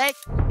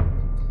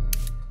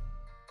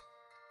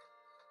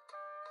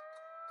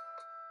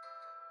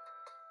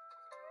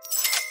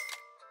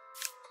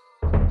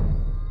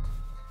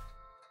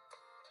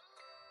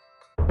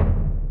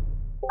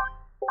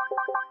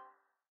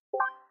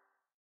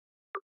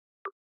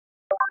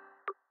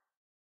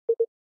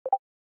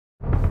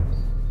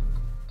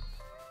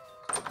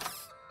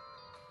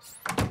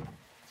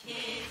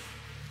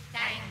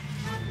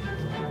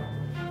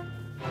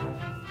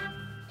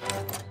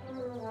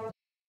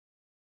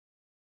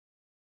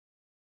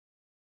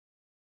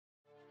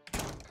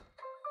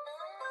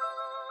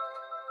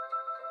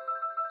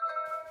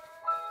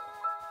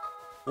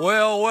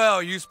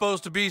 Well, you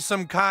supposed to be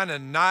some kind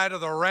of knight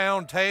of the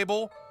round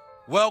table?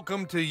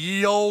 Welcome to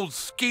ye old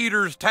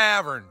Skeeter's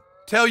Tavern.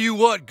 Tell you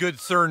what, good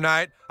Sir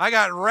Knight, I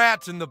got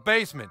rats in the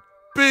basement.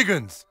 Big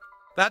uns.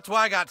 That's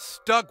why I got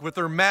stuck with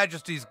Her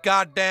Majesty's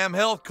goddamn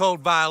health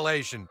code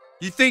violation.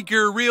 You think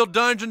you're a real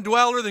dungeon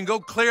dweller? Then go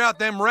clear out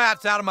them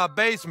rats out of my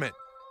basement.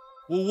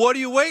 Well, what are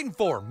you waiting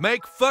for?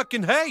 Make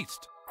fucking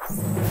haste.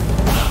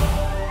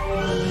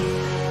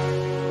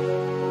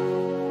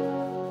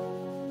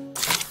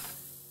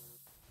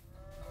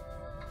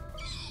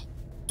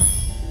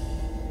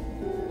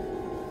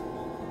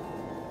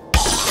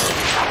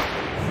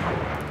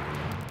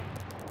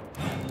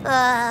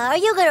 Are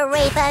you gonna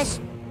rape us?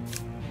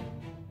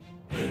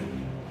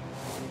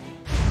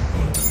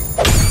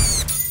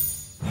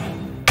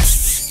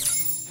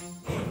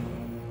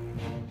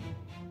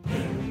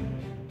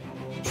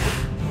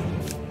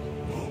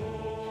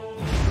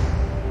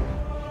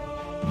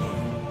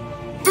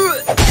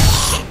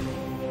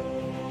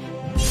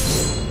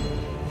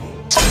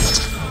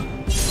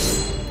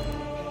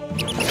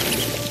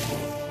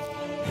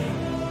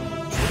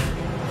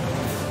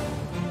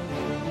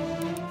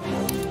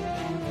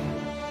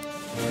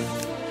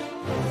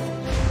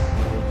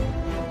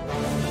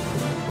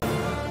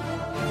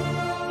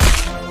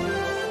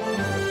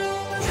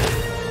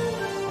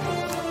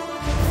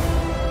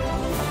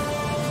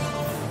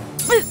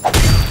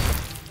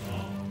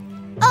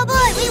 Oh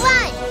boy, we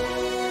won!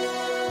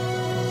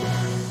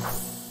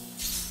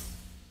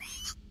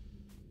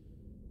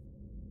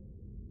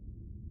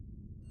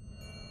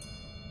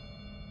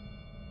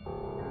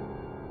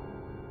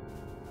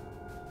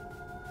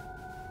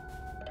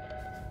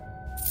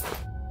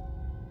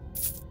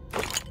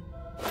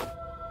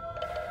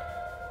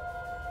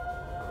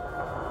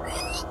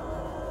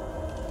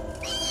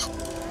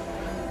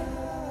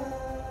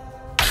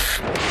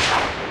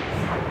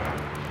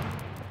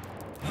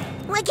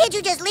 Why can't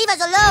you just leave us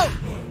alone?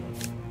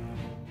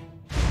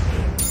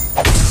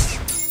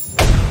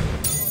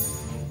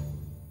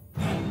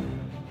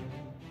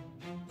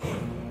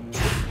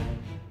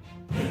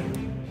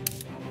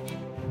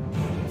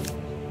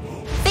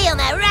 Feel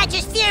my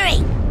righteous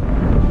fury!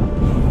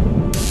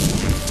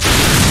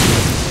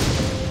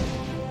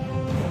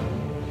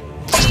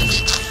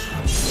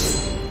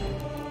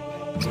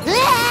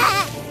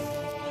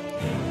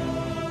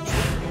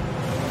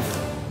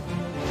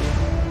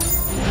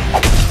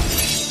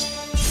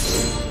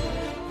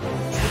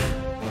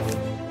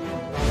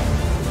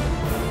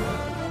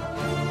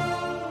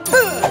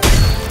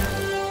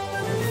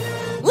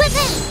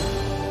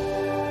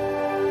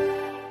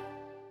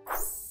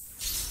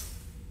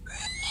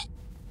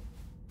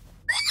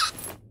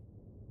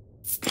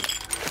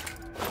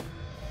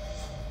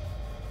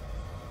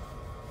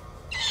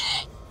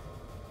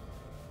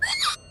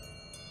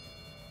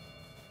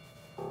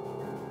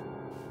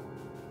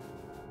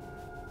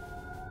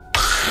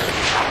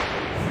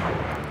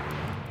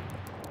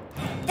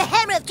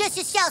 Of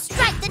justice shall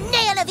strike the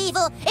nail of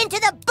evil into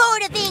the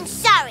board of being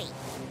sorry.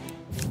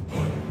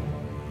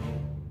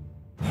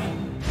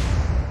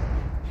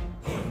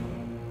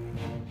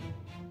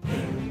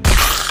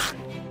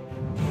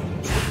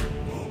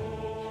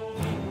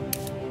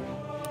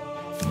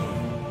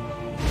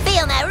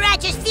 Feel my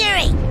righteous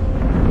fury.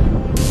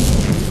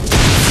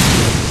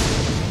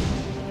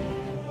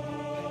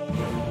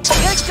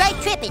 You're straight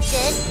tripping,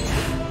 son.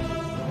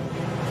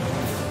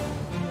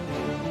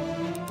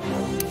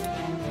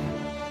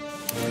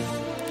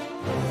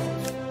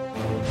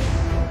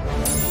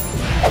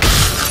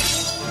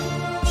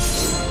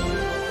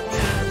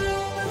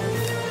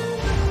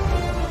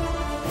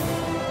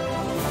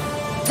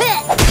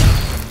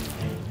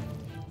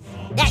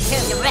 That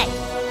serves him right.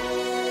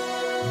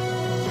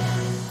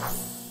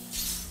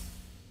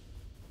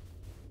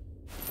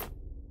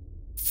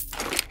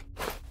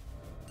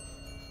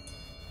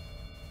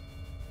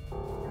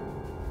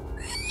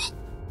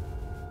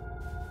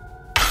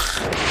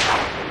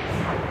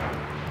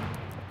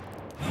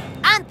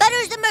 I'm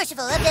Butters the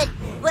Merciful of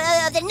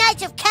the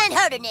Knights of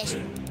Canharderness.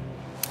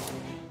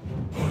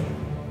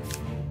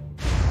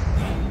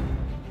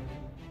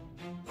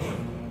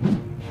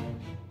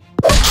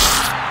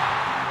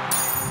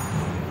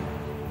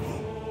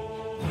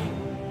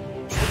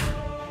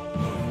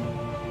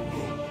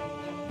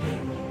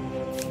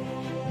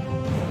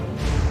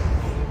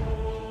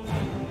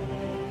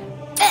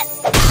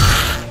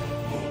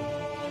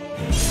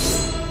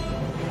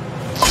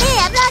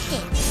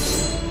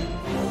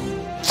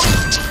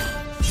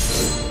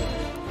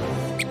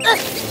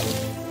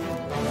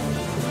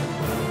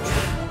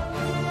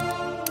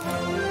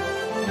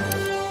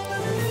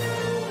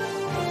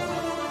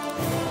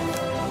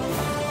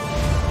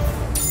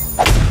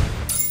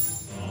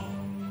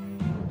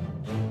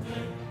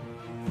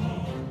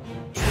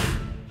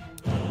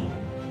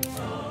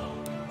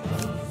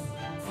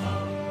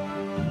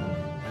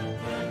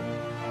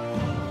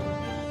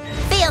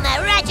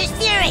 his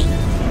fury!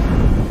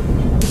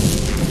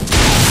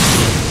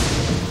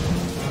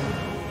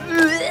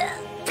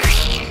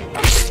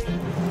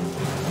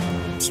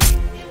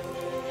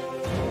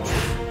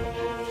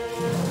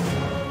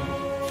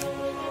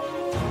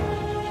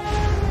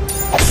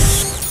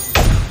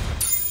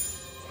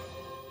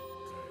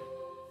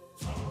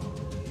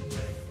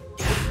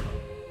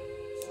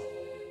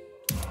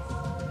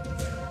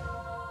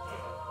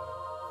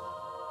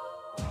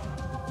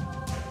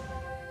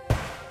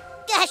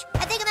 Gosh,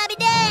 I think I might be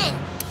dead!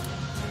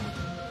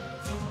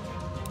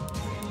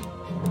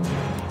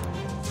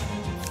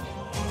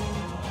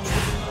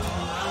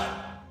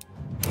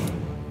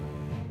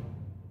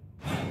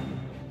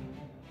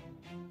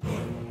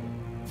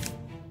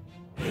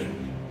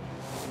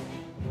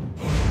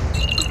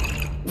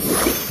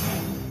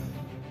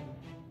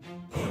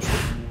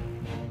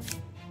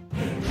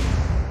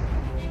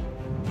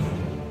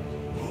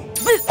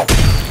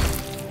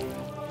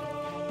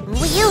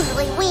 We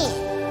usually win.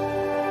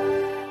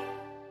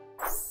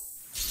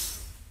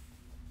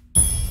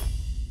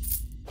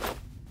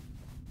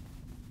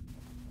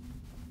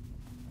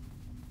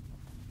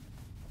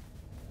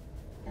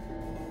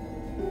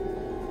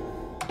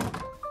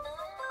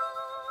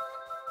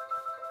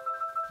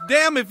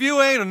 Damn if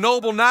you ain't a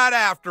noble knight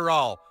after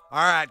all.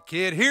 All right,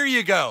 kid, here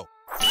you go.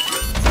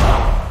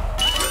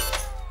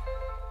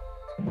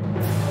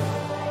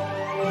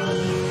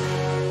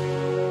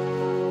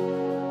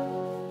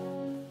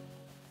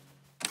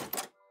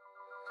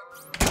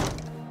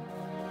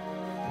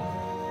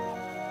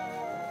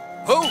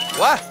 Who?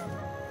 What?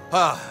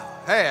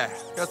 Hey, I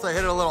guess I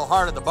hit it a little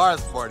hard at the bar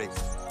this morning.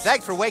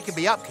 Thanks for waking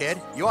me up,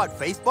 kid. You on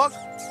Facebook?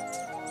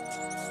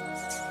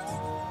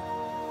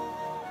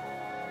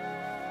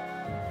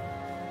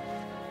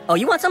 Oh,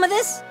 you want some of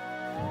this?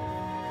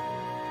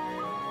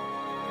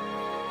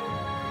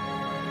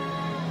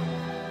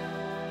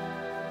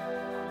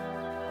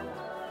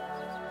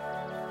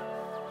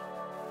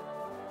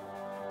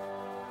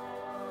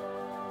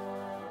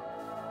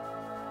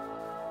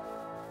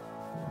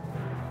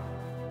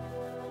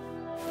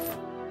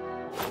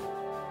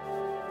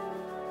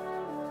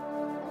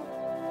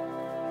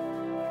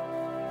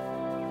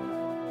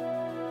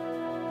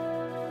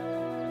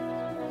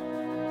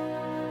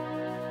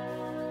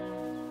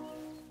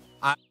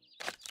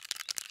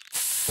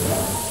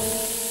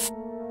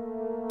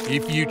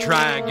 If you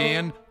try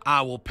again,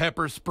 I will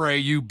pepper spray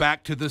you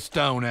back to the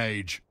Stone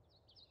Age.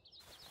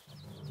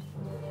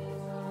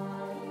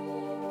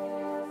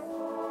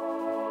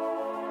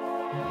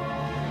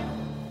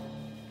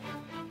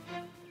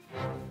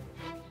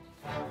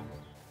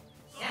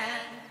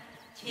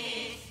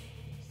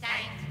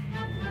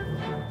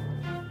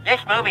 This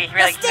movie's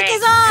really stick great.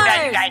 is Too bad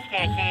ours! you guys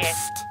can't see it.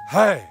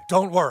 Hey,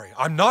 don't worry.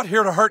 I'm not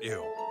here to hurt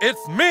you.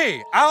 It's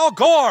me, Al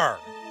Gore.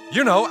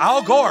 You know,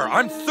 Al Gore.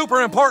 I'm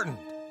super important.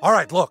 All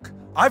right, look.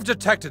 I've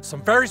detected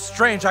some very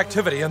strange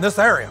activity in this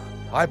area.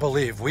 I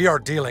believe we are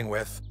dealing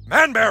with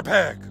Man-Bear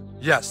Pig.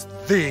 Yes,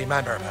 the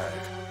Man-Bear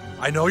Pig.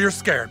 I know you're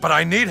scared, but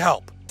I need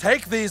help.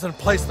 Take these and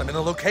place them in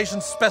the location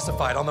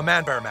specified on the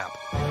Man-Bear map.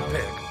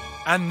 Pig.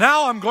 And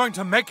now I'm going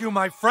to make you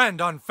my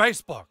friend on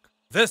Facebook.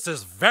 This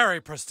is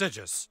very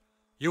prestigious.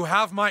 You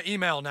have my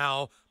email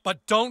now,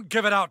 but don't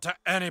give it out to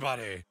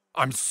anybody.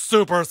 I'm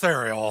super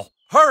serial.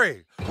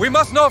 Hurry! We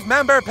must know if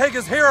Man-Bear Pig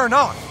is here or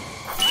not.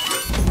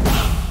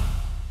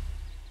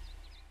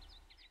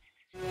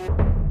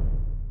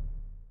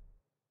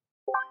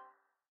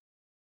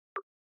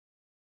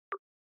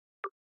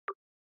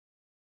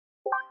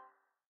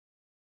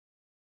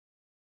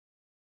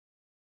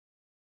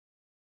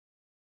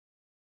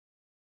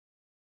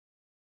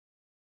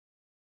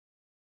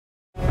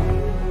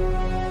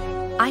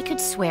 I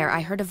could swear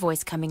I heard a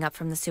voice coming up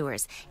from the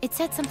sewers. It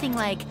said something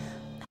like,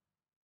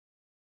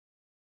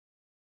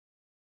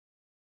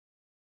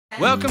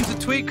 Welcome to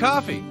Tweak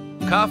Coffee.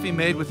 Coffee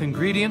made with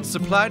ingredients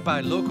supplied by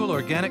local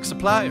organic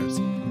suppliers.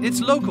 It's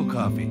local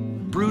coffee,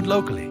 brewed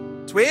locally.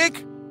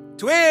 Tweak?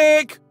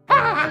 Tweak!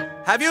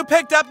 Have you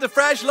picked up the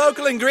fresh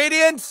local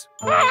ingredients?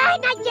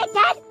 Not yet,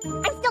 Dad.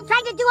 I'm still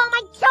trying to do all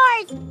my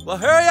chores. Well,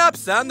 hurry up,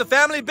 son. The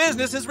family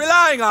business is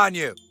relying on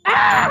you.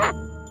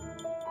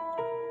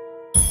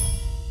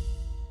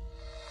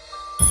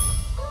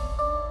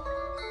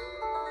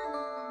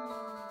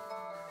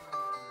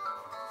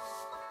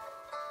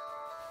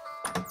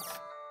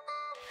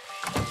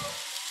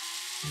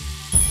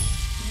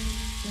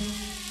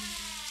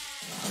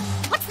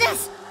 What's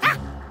this?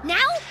 Now?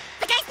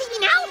 The guys need me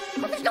now?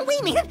 Oh, there's no way,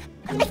 man.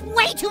 It's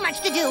way too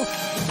much to do.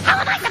 How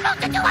am I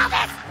supposed to do all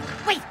this?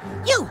 Wait,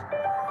 you!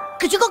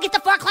 Could you go get the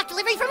 4 o'clock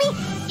delivery for me?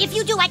 If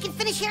you do, I can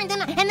finish here and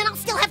then I'll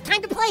still have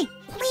time to play.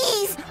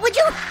 Please, would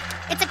you?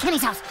 It's at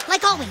Kenny's house,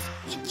 like always.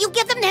 You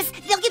give them this,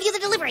 they'll give you the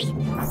delivery.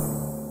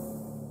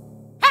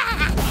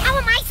 How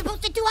am I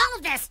supposed to do all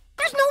of this?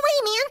 There's no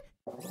way,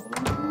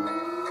 man.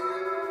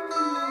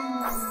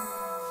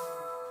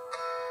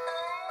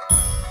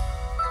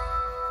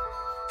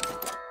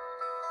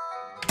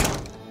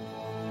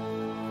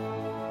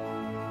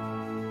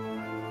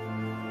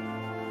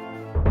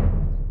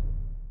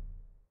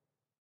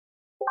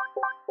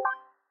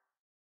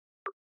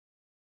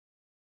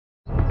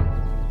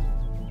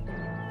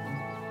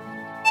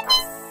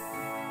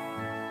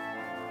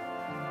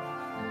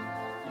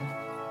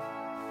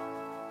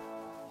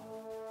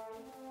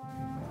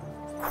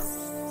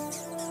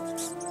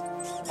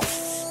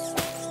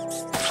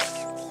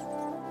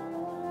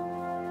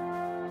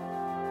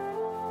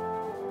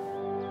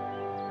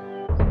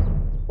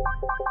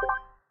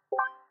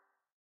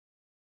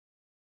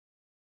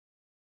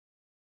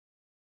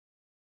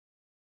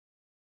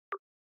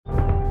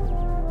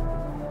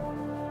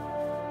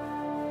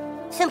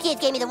 Some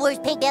kids gave me the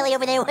worst pink belly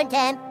over there one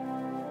time.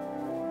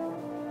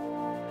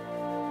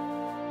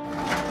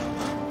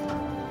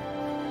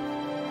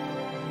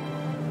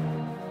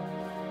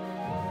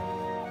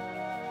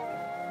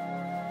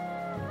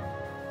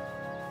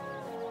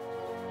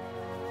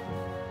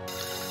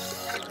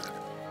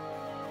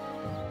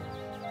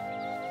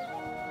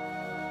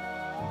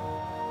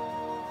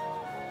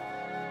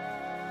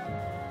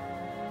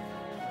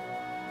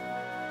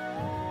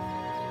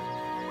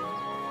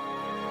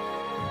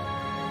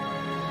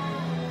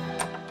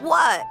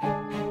 What?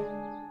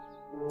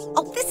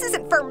 Oh, this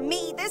isn't for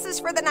me. This is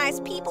for the nice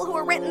people who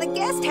are renting the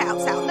guest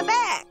house out in the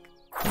back.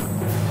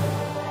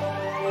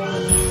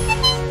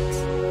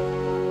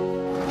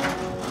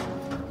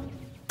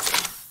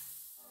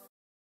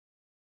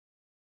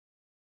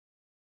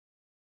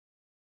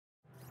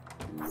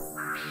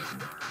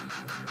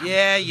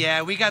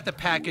 Yeah, we got the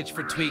package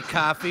for Tweet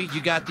Coffee.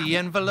 You got the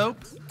envelope?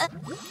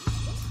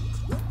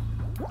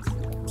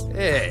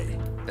 Hey,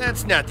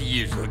 that's not the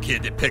usual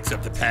kid that picks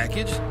up the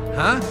package.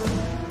 Huh?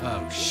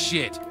 Oh,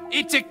 shit.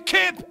 It's a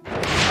Kip!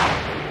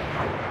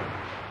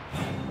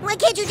 Why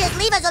can't you just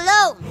leave us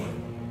alone?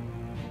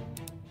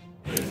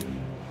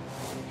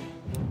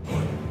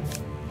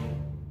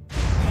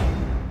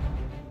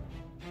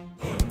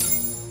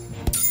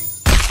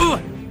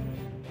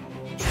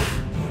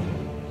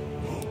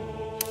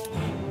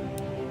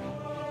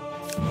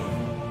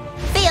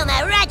 Feel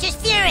my righteous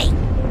fury!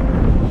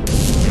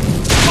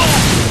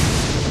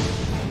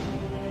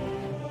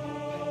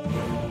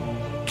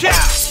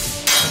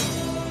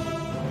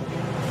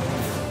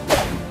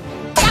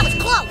 That was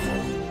close!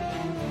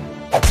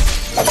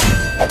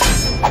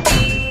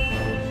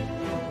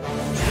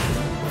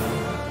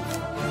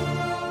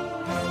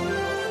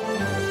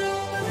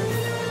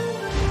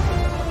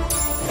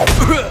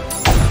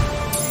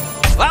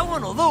 I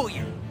want a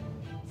lawyer.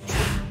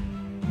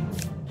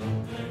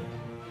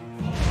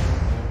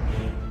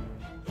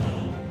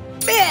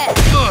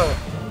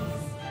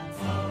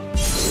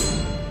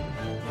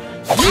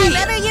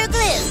 Remember your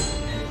glue!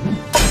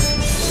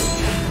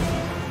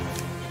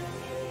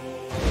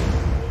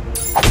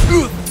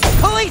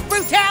 Police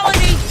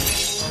brutality!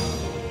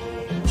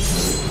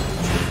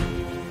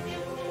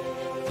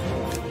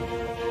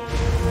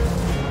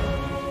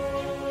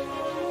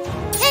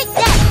 Take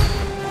that!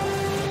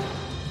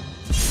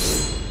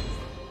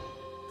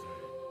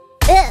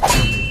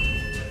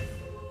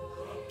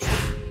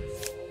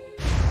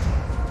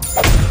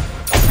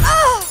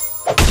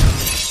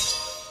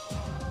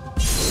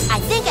 I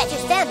think I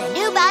just found a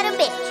new bottom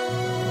bitch.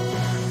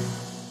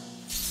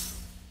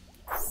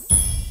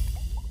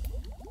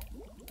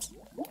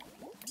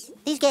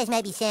 These guys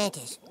might be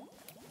Santas.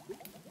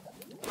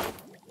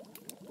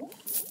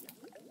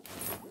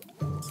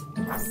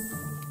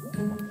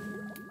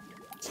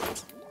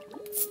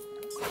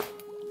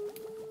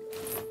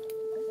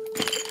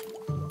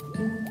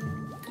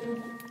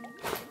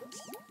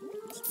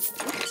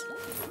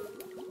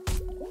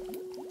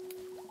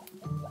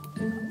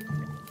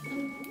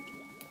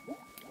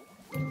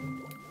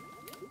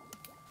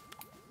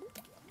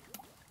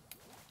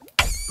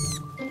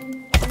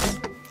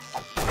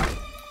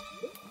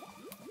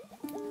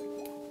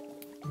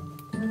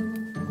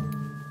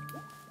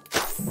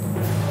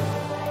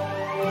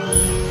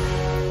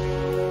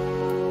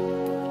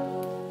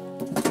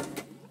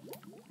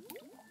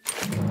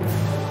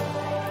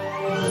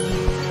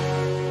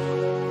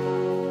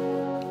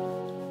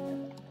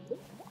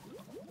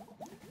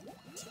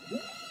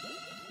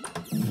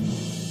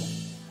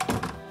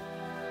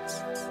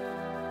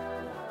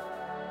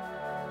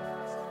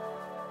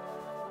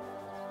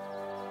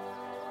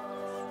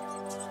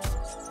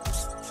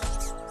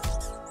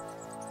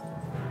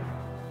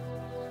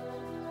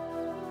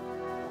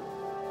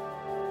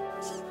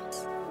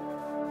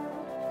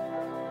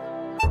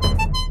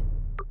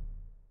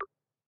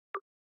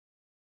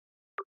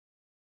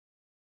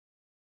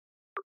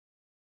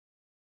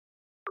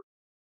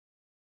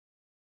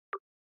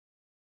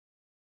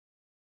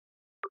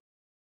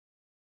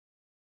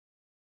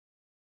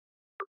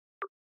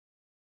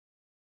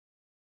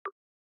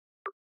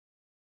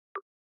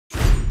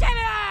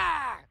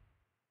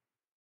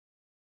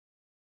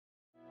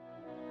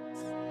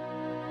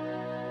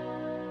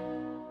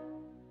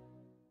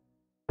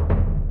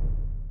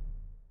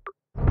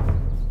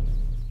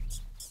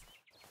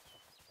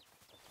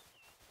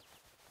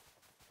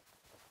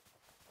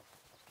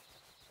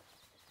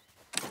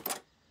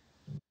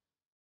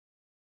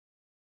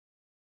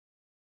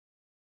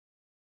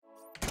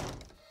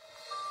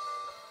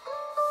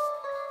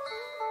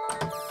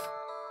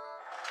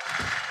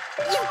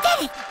 You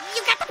did it!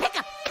 You got the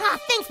pickup! Oh,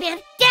 thanks, man.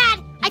 Dad,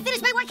 I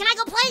finished my work. Can I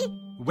go play?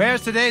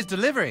 Where's today's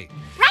delivery?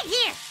 Right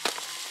here!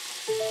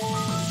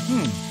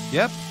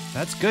 Yep,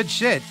 that's good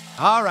shit.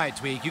 All right,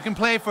 Tweak, you can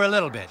play for a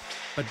little bit.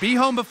 But be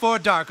home before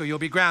dark or you'll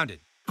be grounded.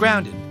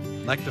 Grounded,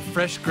 like the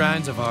fresh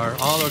grinds of our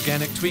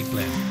all-organic Tweak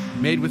blend,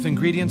 made with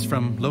ingredients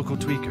from local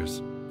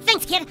tweakers.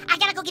 Thanks, kid. I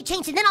gotta go get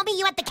changed and then I'll meet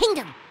you at the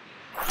kingdom.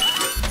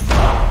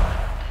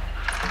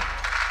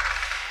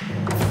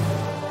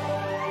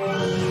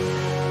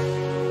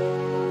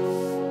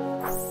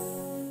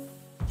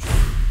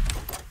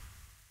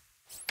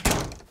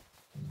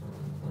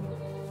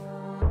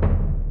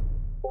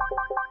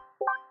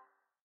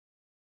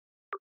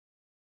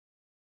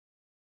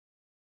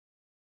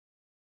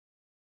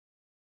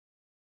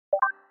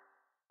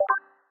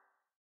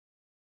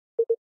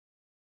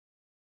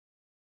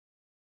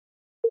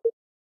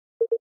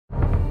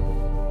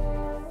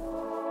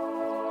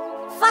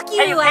 Fuck you,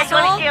 Hey, you kids asshole!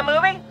 want to see a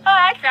movie? Oh,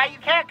 that's right, you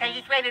can't because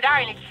it's rated R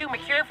and it's too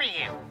mature for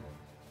you.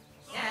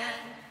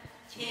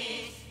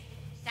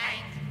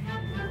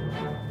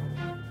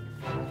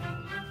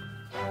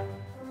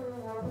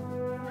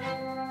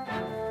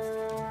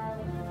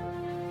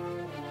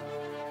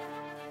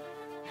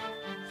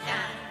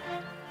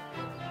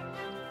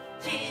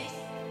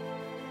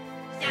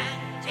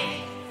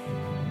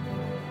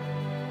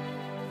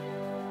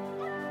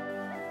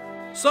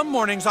 Some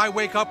mornings I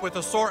wake up with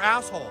a sore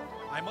asshole.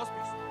 I must be.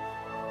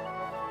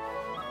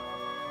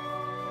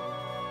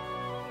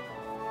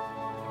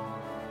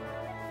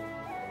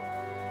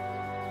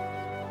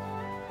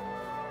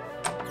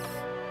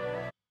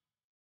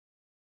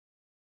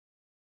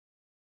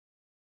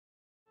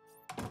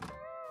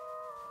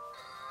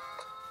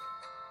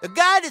 A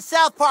guide to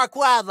South Park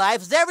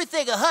Wildlife is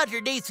everything a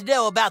hunter needs to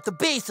know about the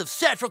beasts of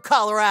Central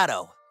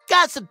Colorado.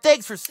 Got some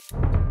things for...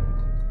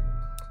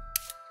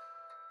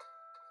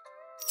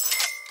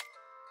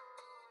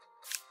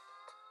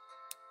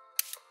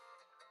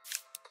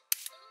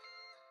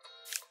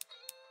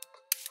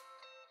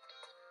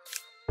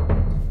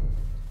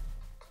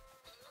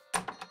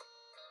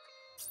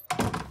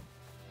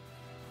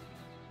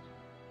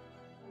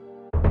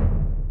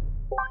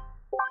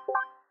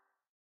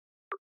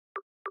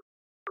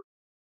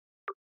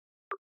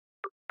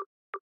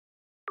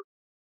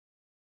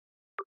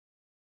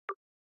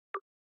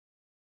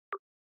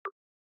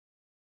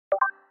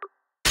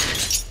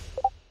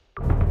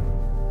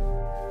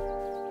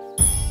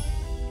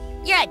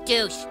 You're a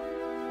douche.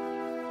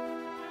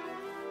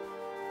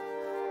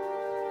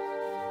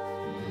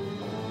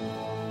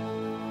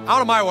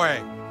 Out of my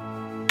way!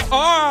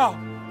 Oh!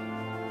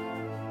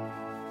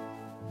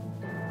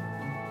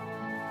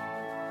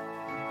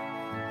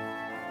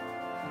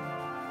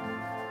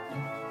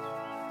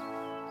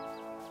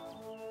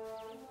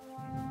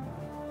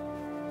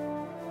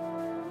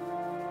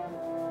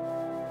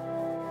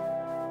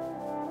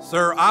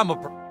 Sir, I'm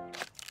a...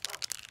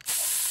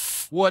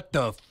 What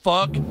the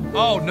fuck?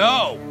 Oh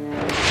no!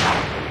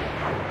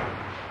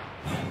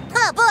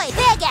 Oh boy,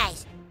 bad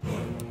guys!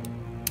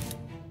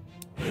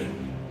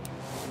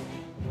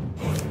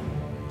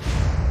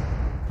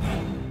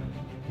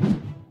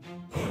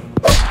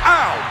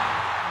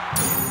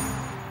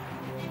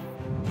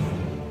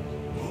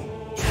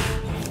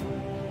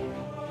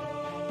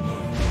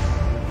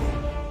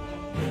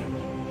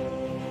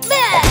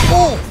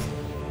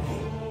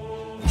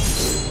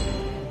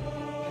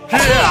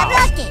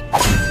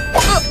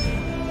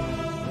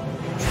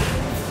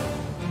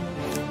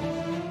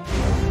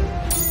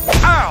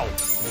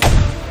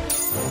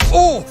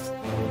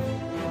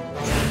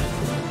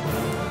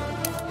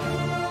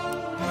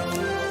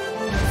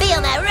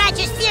 Feel my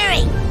righteous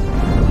fury!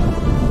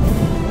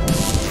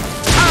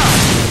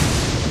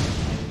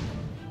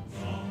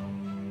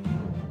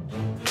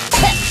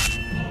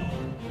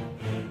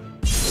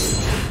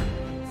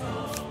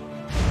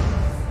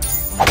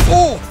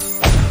 Oh!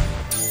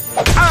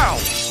 Ow!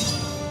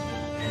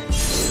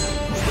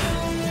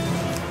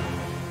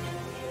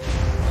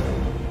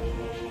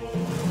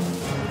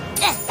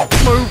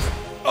 Move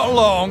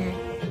along.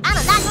 I'm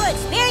a lot more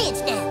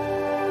experienced now.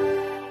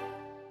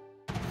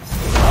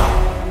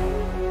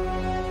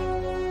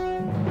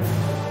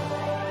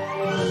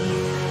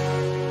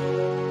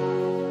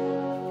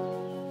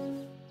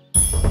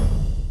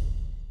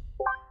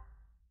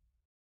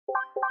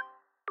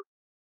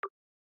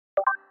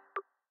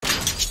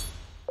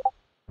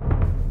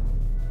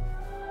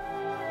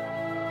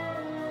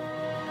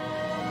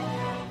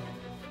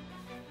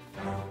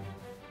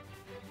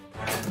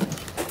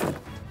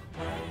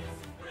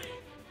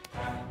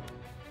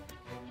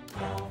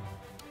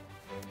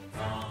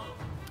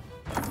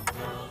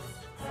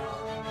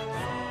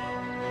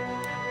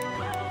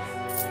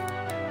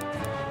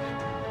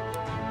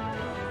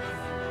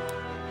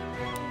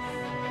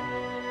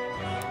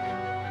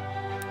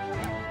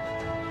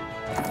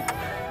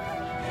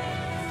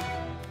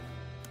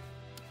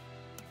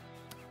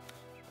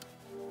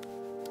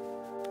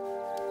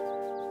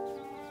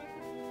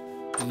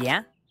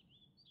 Yeah?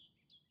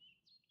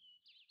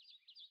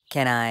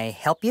 Can I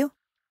help you?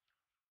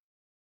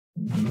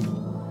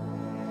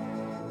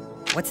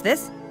 What's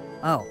this?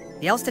 Oh,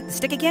 the elves took the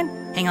stick again?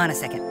 Hang on a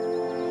second.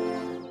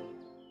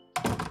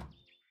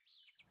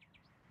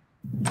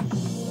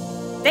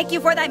 Thank you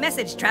for thy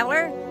message,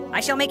 traveler. I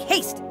shall make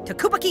haste to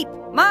Koopa Keep.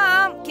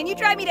 Mom, can you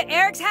drive me to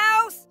Eric's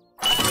house?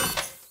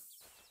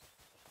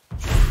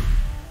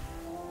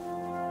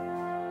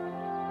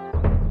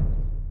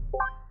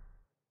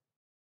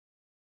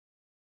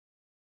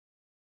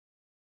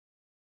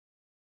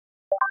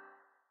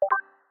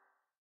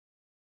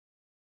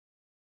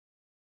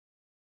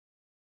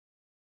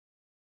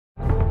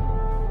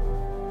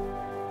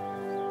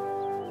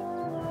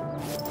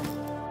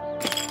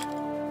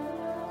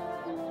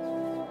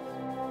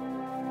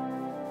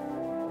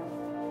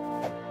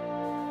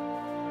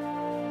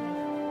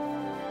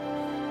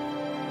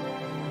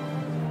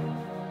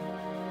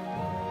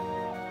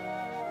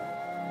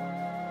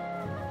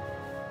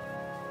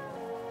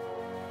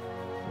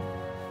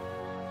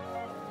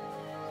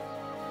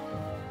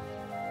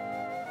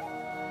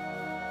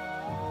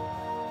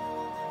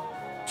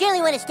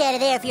 Generally want to stay out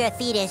of there if you're a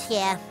fetus,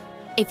 yeah.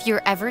 If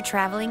you're ever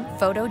traveling,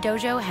 Photo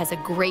Dojo has a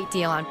great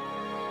deal on.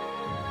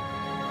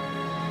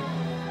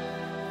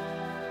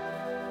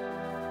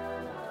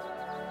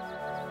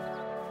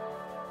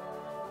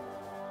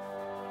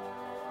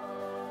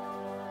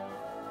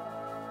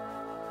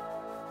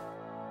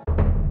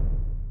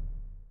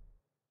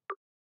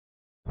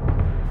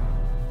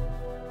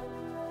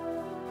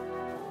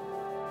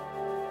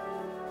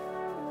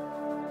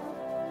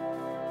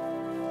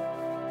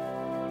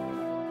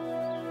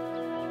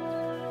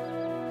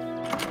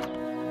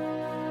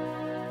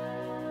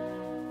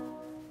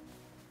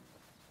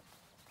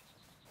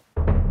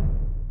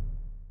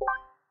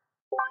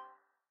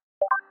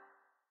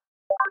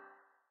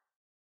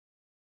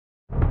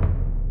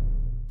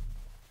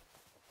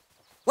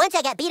 Once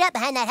I got beat up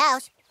behind that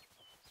house.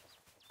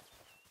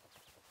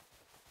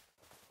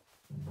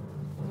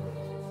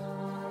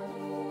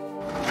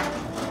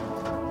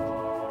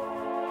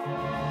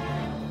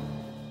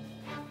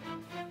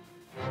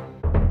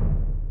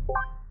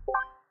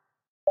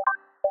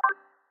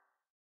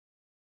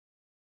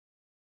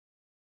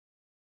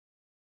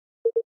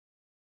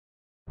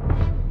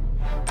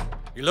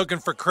 You looking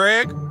for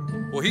Craig?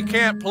 Well, he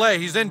can't play.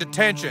 He's in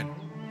detention.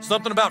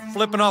 Something about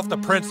flipping off the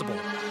principal.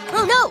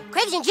 Oh no!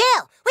 Craig's in jail!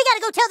 We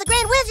gotta go tell the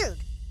Grand Wizard!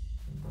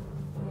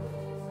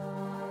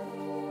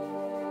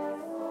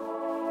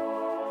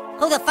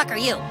 Who the fuck are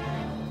you?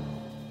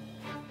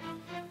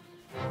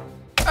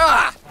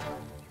 Ah!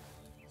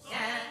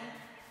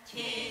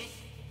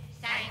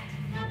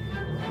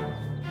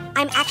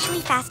 I'm actually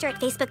faster at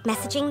Facebook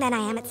messaging than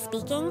I am at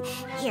speaking.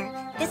 Here,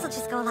 this'll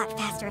just go a lot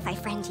faster if I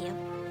friend you.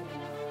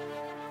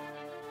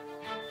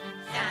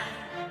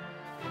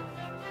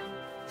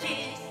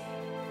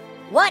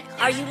 What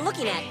are you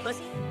looking at,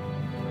 pussy?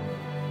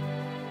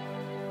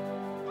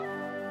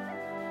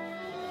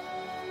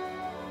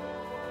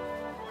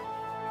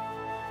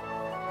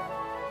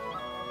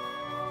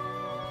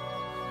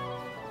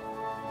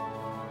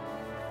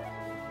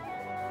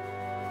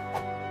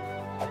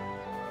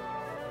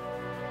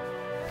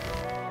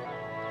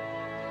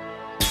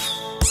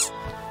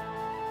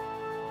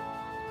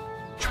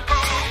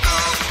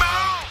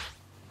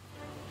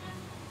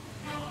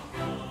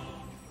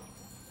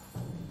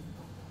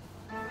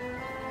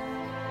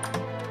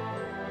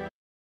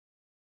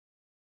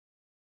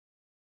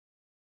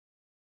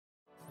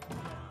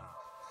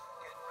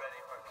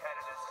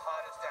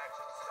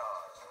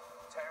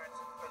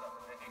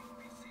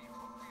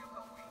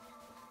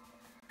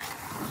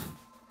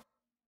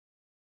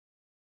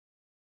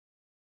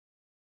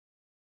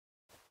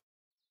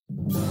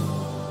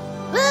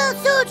 Well,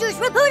 soldiers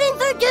reporting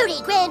for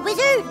duty, Grand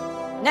Wizard!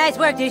 Nice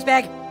work,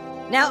 douchebag.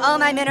 Now all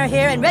my men are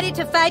here and ready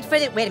to fight for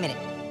the... Wait a minute.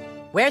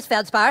 Where's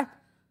Feldspar?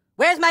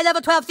 Where's my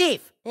level 12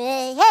 thief?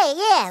 Hey,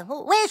 yeah,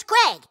 where's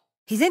Craig?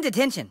 He's in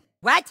detention.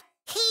 What?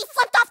 He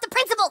flipped off the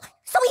principal,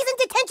 so he's in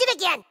detention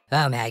again!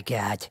 Oh my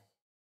god.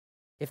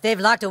 If they've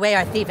locked away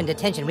our thief in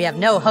detention, we have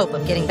no hope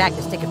of getting back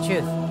the Stick of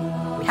Truth.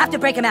 We have to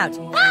break him out.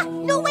 Ah,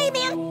 no way,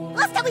 man!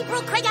 Last time we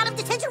broke Craig out of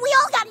detention, we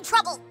all got in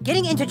trouble!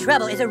 Getting into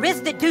trouble is a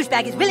risk that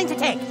douchebag is willing to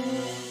take.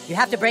 You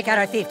have to break out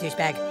our thief,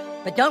 douchebag.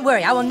 But don't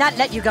worry, I will not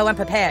let you go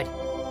unprepared.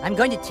 I'm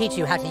going to teach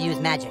you how to use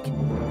magic.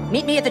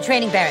 Meet me at the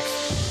training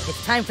barracks.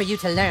 It's time for you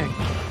to learn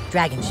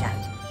Dragon Shout.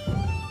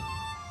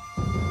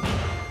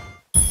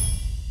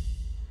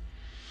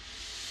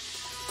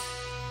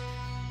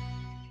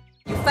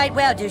 You fight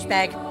well,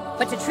 douchebag.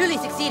 But to truly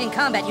succeed in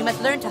combat, you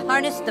must learn to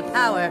harness the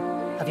power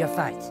of your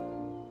farts.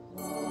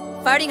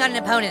 Farting on an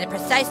opponent at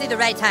precisely the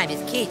right time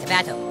is key to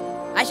battle.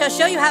 I shall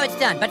show you how it's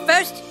done, but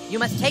first, you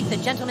must take the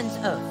gentleman's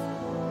oath.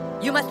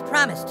 You must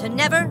promise to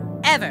never,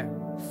 ever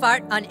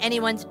fart on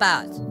anyone's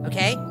balls,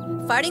 okay?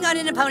 Farting on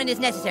an opponent is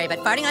necessary, but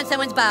farting on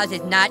someone's balls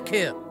is not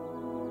cool.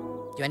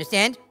 Do you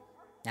understand?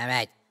 All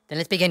right, then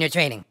let's begin your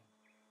training.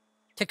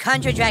 To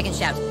conjure Dragon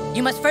Shout,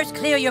 you must first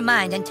clear your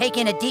mind and take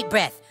in a deep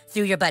breath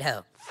through your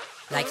butthole.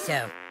 Like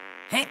so.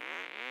 Huh?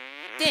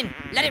 Then,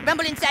 let it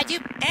rumble inside you,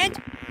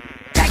 and...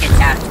 Dragon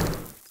Shout!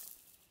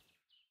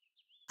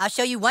 I'll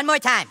show you one more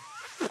time.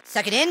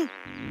 Suck it in.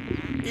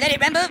 Let it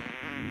rumble.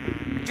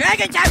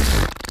 Dragon Shout!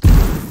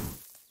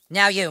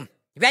 Now you.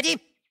 Ready?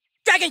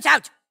 Dragon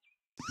Shout!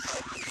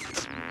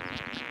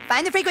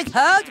 Find the frequency.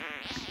 Hold.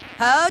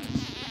 Hold.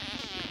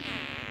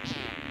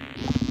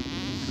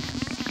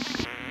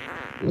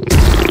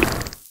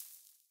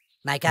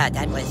 My God,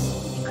 that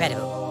was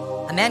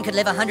incredible. A man could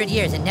live 100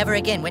 years and never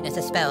again witness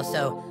a spell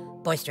so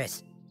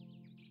boisterous.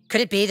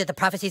 Could it be that the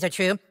prophecies are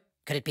true?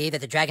 Could it be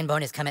that the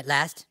Dragonborn has come at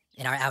last,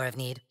 in our hour of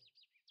need?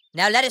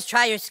 Now let us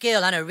try your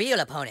skill on a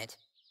real opponent.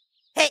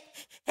 Hey,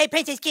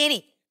 Princess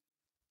Kenny.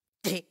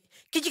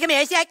 Could you come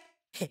here a sec?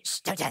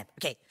 Shh, don't tell him.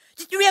 Okay,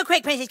 just real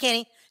quick, Princess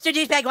Kenny. Sir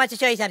Douchebag wants to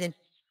show you something.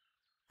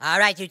 All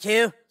right, you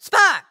two,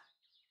 spar!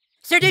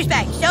 Sir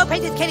Douchebag, show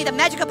Princess Kenny the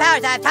magical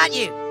powers I have taught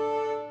you.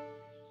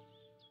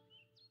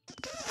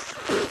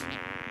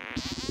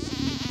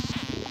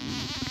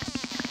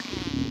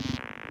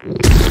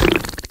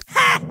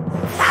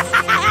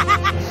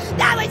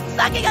 That was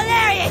fucking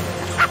hilarious!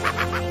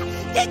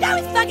 Dude, that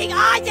was fucking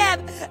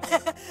awesome!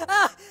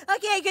 Oh,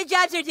 okay, good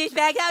job, Sir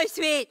Douchebag. That was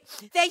sweet.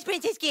 Thanks,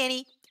 Princess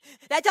Kenny.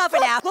 That's all for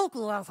now.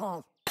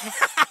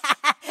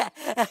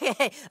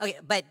 Okay,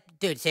 but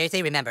dude,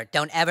 seriously, remember,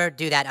 don't ever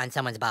do that on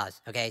someone's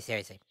balls, okay?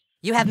 Seriously.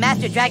 You have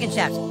mastered dragon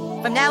shafts.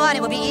 From now on,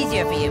 it will be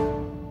easier for you.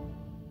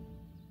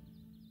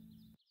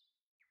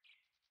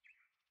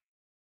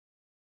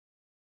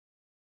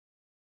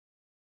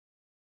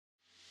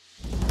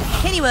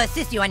 Kenny will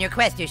assist you on your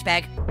quest,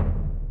 douchebag.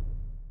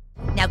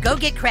 Now go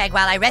get Craig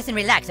while I rest and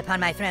relax upon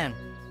my throne.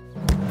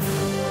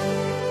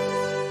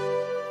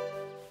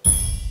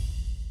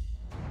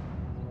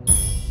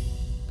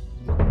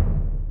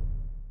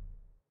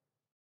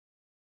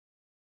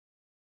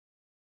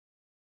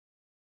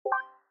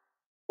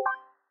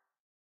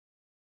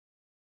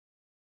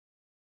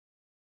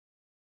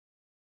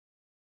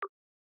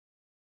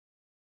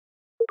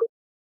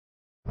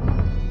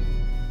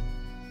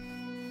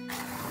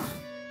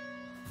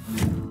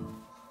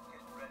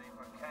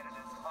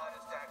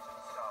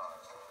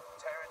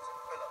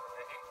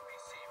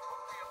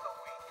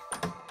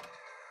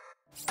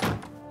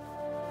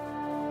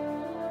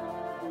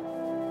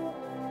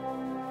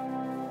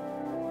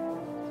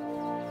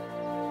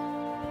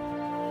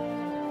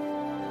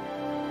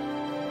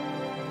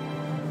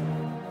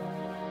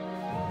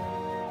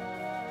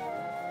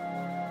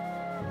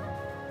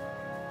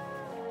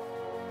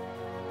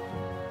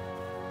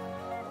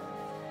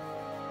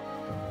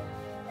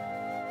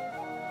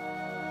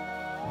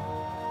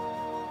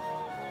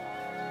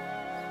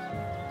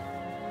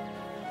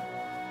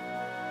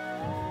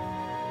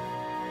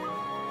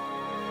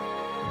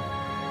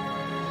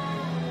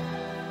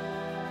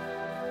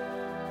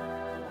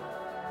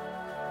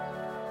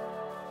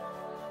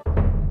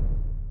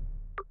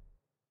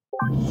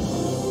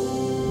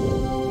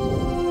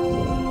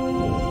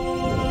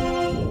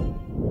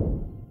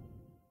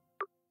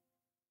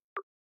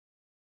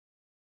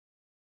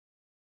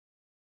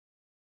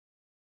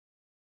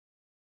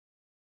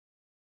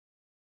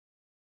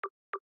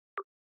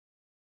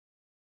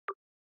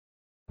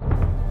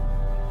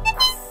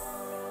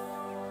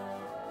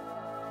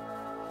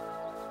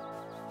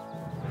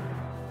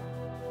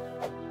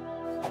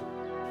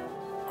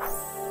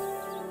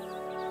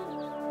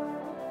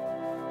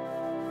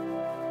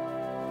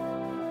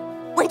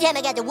 One time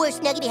I got the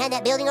worst snuggie behind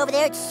that building over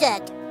there, it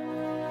sucked.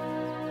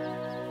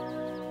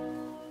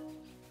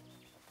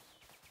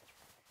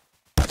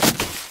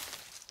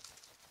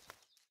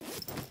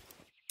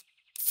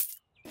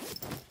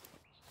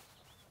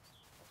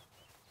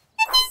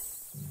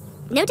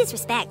 No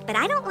disrespect, but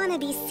I don't want to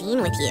be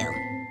seen with you.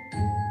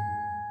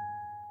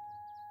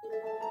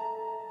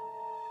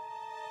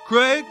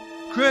 Craig,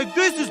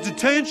 this is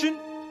detention,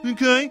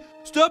 okay?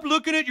 Stop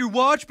looking at your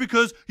watch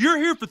because you're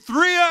here for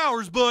 3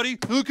 hours, buddy,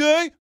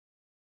 okay?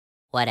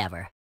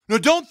 Whatever. Now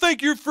don't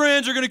think your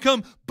friends are gonna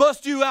come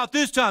bust you out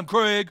this time,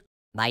 Craig.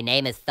 My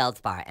name is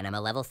Feldspar, and I'm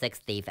a level 6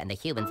 thief, and the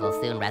humans will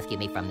soon rescue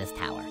me from this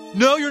tower.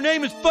 No, your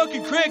name is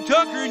fucking Craig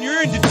Tucker, and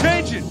you're in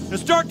detention. Now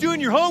start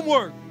doing your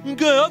homework.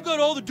 Okay, I've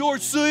got all the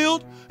doors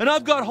sealed, and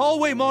I've got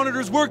hallway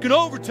monitors working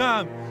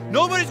overtime.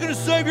 Nobody's gonna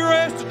save your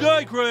ass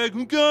today, Craig,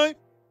 okay?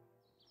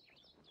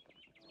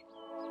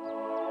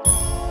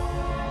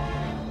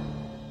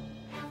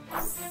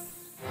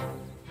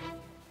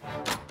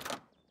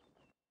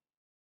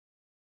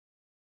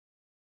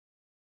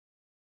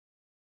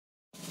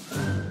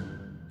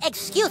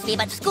 Excuse me,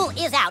 but school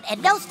is out,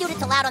 and no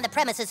students allowed on the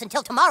premises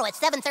until tomorrow at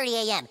 7:30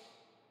 a.m.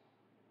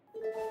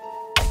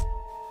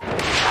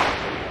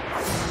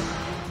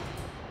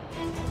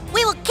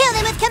 We will kill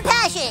them with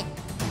compassion!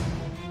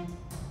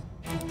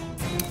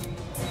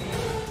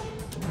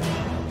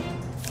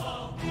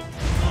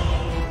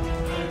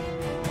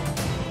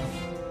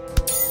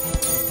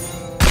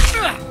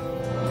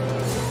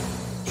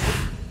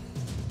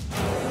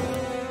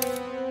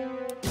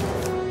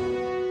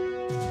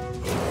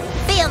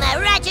 Feel my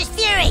righteous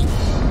fury!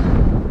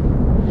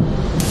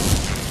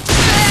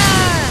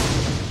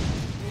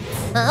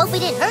 I hope we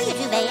didn't hurt you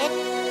too bad.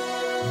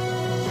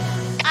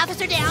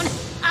 Officer down!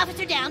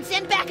 Officer down!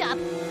 Send backup!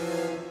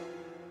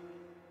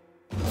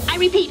 I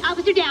repeat,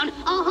 officer down!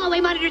 All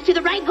hallway monitors to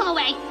the right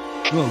hallway!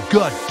 Oh,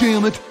 God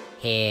damn it!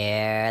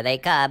 Here they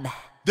come.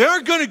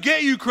 They're gonna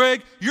get you,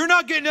 Craig! You're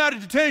not getting out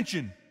of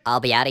detention! I'll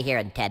be out of here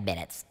in 10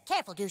 minutes.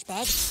 Careful,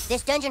 douchebag.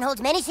 This dungeon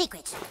holds many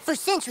secrets. For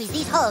centuries,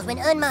 these halls went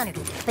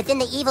unmonitored. But then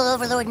the evil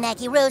overlord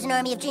Mackie rose an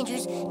army of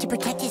gingers to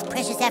protect his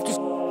precious after...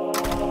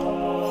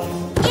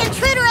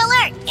 Intruder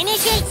alert!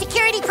 Initiate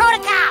security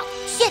protocol!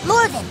 Shit,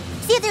 more of them!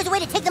 See if there's a way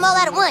to take them all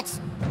out at once.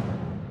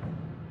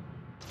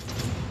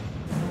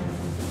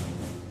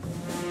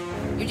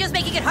 You're just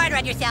making it harder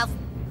on yourself.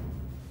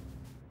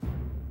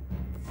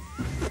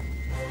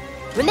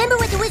 Remember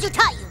what the wizard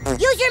taught you.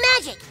 Use your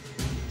magic!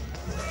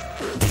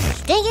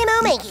 Stinky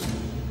Mo Minky.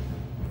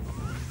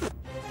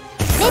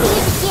 Maybe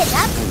you should get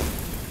up.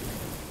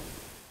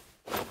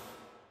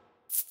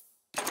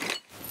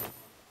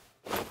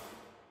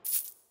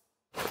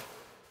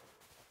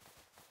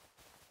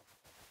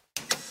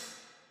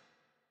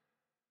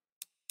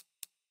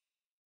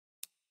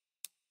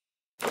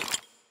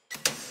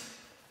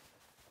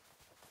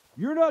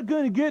 You're not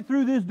gonna get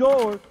through this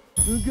door,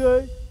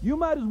 okay? You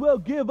might as well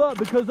give up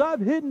because I've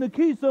hidden the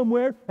key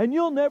somewhere and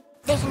you'll never...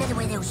 There's another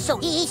way that was so...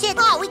 He said,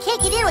 oh, we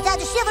can't get in without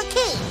the silver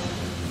key.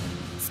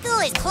 School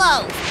is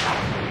closed.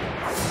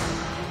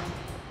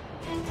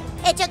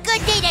 It's a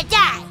good day to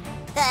die.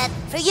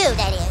 For you,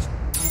 that is.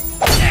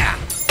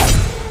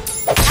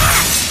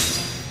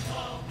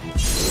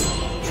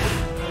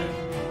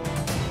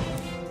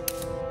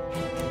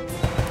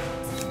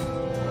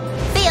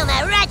 Feel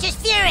my righteous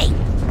fury.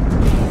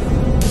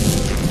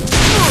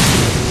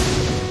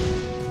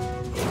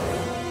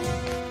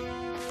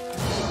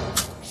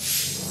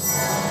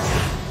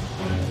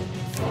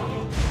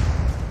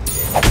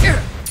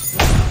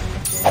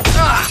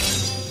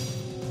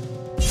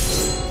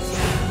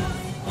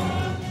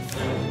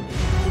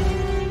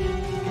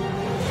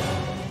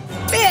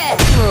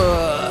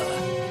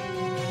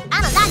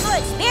 I'm a lot more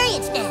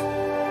experienced now.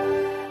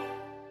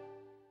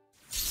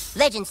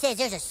 Legend says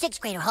there's a 6th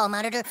grader hall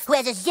monitor who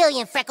has a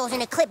zillion freckles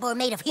and a clipboard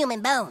made of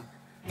human bone.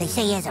 They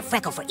say he has a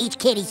freckle for each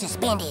kid he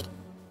suspended.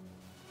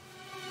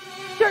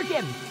 Search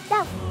him!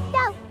 No,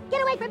 no,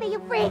 get away from me, you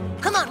freak!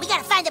 Come on, we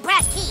gotta find the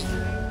brass key.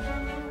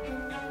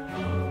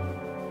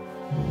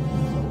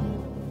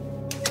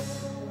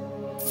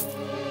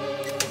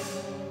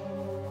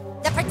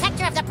 The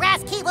protector of the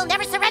brass key will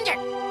never surrender.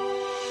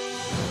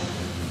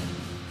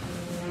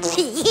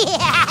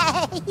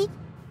 Yeah.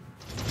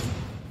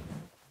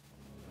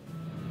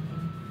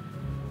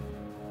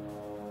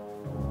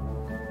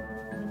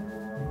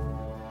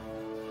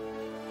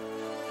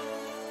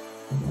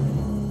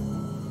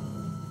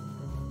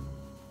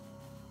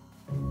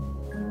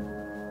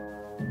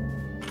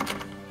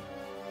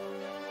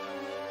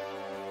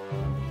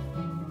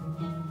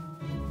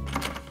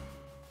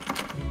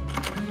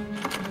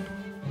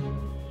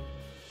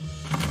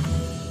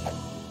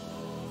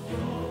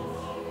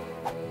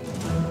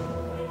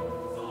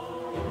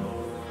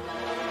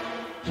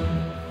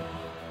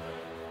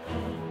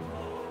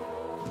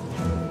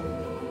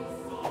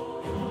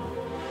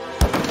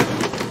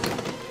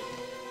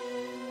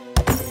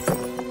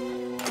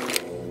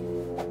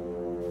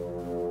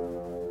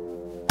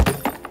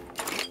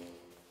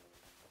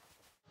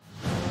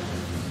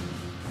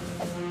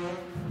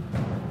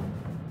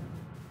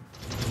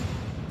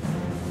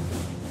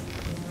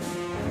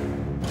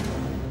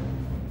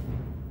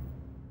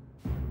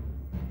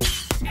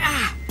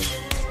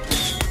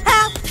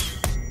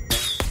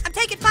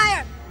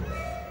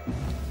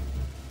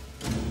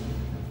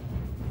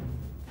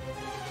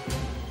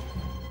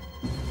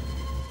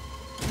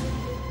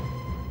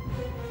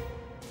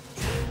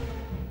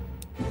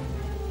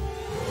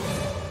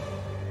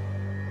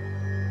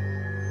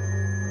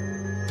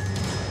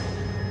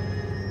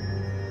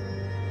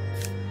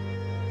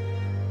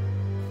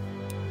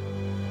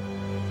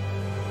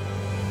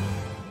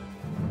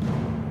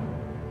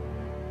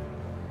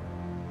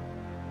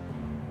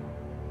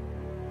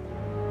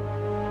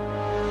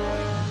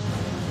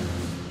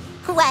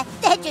 Why,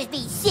 that'd just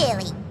be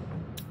silly.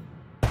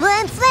 Well,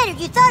 I'm flattered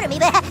you thought of me,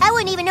 but I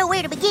wouldn't even know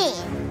where to begin.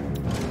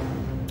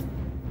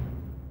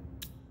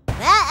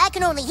 I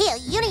can only heal.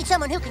 You need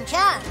someone who can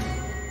charm.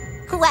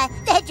 Why,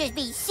 that'd just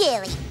be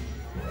silly.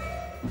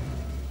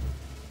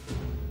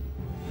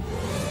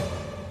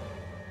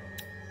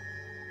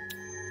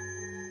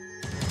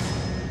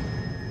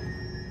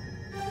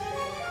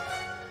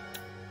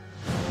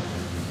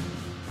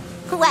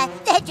 Why,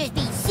 that'd just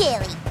be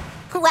silly.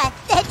 Why,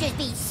 that'd just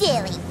be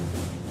silly.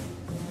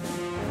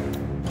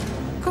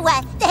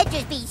 Why, that'd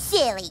just be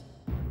silly.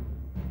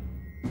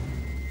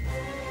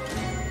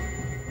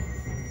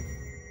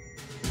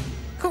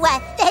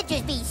 Why, that'd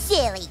just be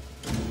silly.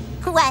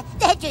 Why,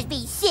 that'd just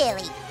be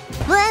silly.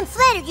 Well, I'm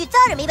flattered you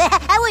thought of me, but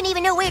I wouldn't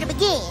even know where to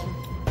begin.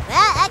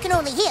 I can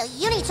only heal.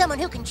 You need someone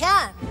who can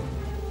charm.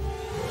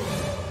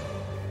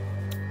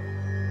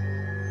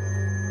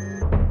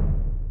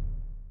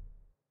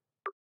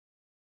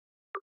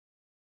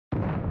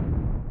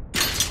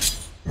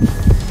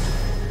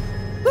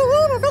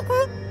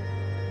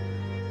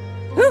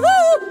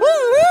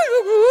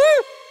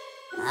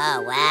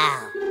 Oh,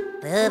 wow.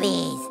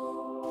 Boobies.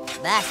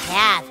 Must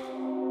have.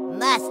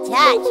 Must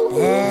touch.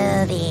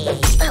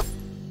 Boobies.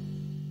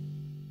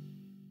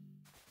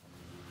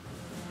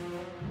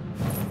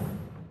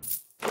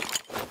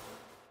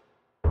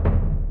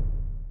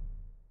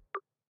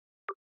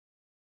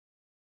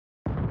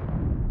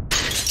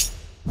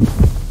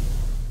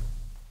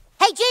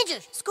 Hey,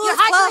 Ginger! School's your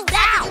hearts are as closed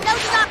black as your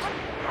nose is awkward.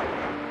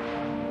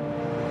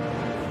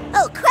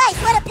 Oh, Christ,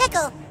 what a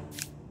pickle!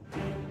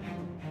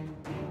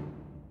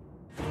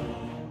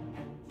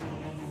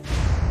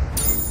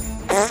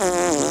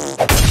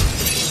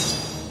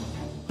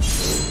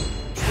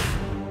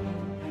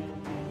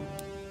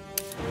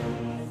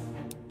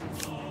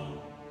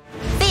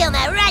 Feel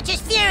my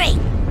righteous fury!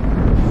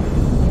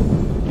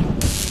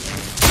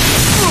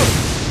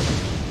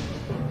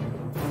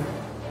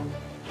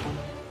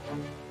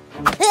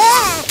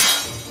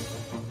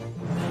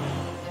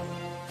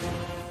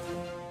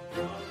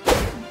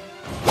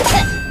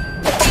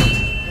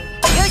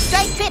 You're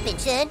straight tripping,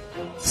 son.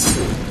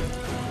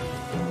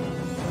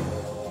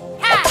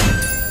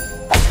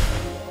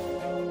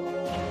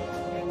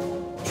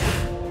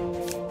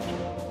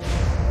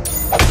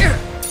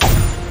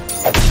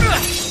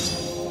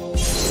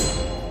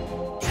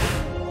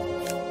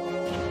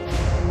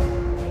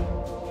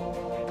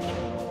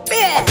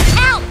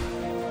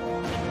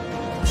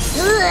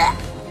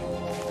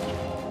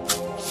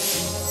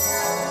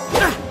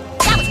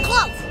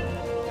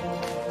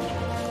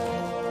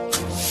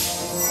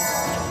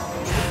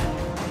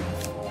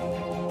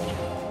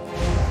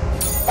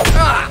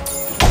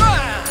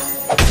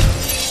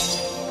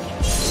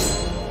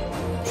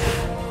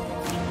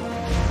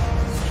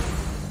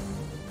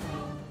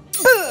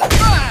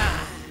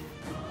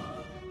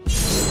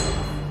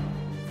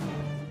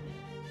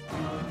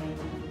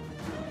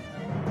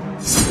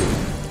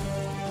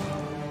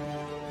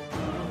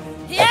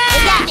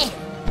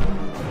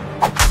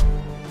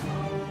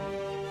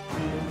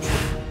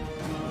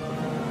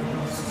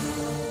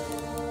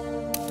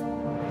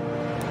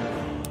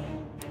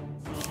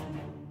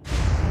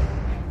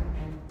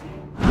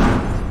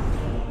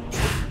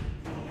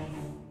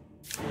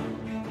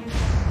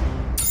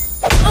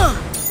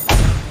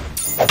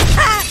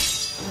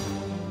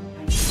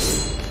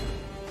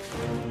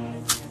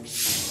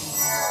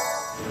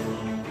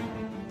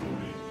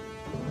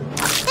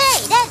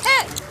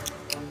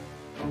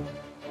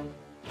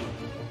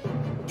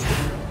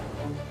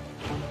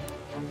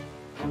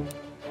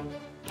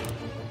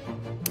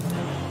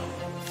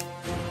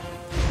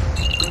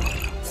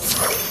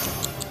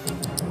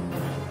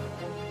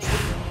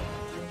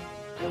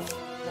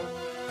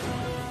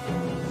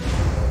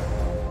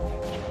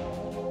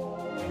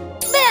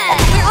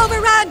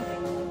 Overrun!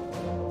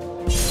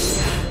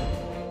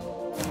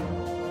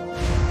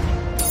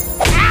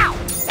 Ow!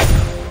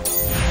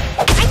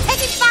 I'm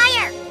taking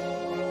fire!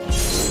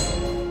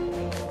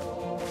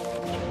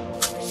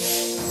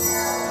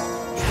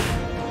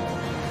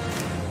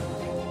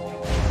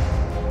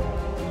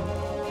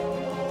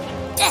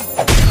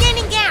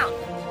 Standing down!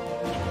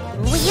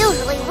 We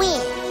usually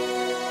win.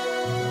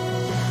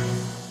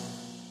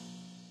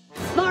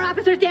 More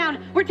officers down.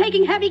 We're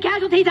taking heavy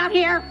casualties out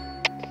here.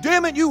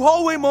 Damn it, you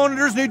hallway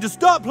monitors need to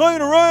stop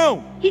playing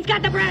around! He's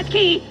got the brass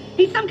key.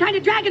 He's some kind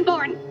of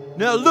dragonborn.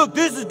 Now look,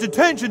 this is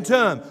detention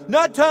time,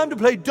 not time to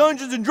play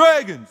Dungeons and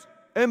Dragons.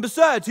 And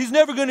besides, he's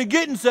never gonna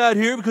get inside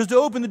here because to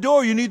open the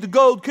door you need the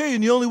gold key,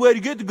 and the only way to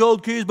get the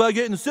gold key is by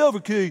getting the silver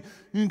key.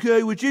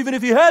 Okay, which even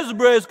if he has the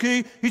brass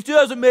key, he still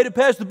hasn't made it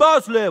past the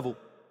boss level.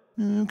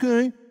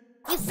 Okay?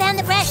 You found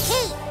the brass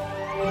key!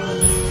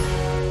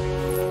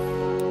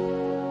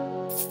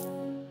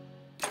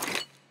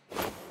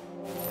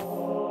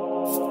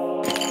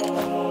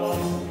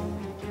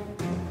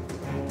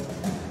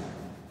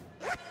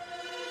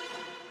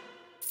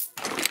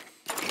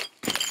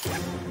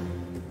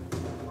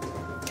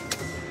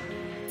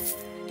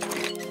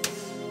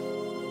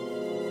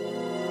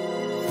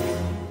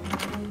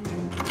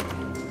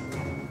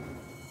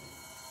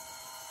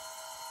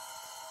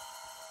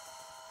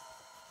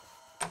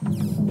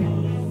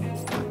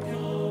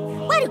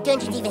 Why do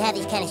dungeons even have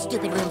these kind of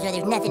stupid rooms where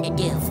there's nothing to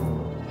do?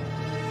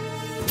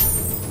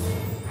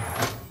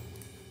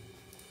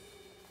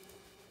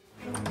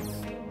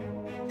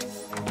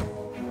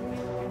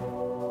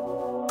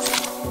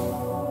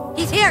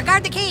 He's here!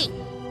 Guard the key!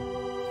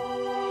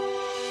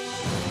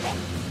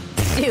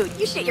 Dude,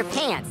 you shit your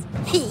pants.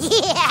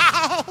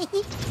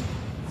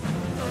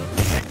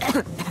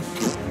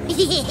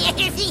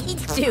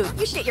 Dude,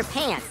 you shit your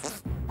pants.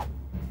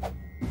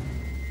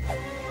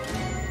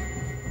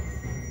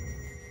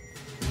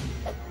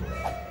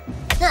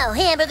 Oh,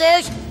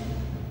 hamburgers!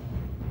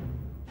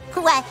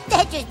 Why,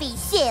 that'd just be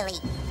silly.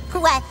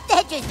 Why,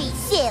 that'd just be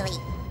silly.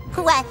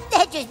 Why,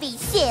 that'd just be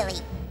silly.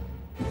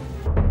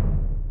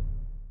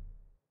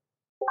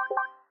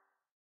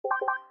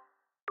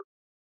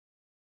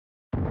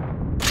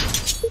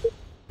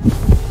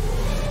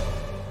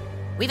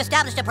 We've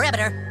established a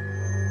perimeter.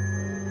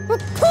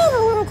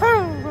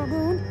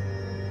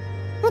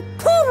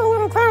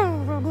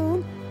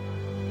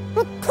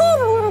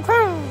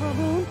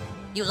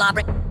 You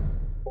lawbreak.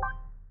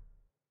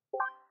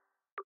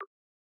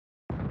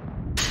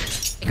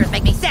 Stickers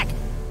make me sick.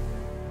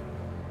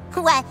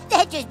 Why,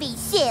 that'd just be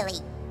silly.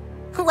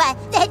 Why,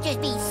 that'd just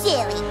be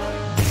silly.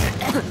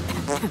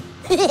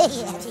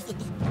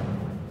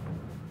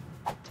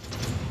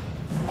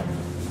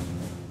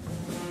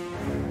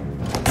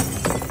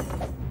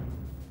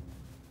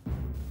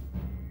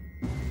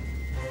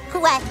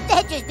 Why,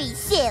 that'd just be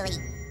silly.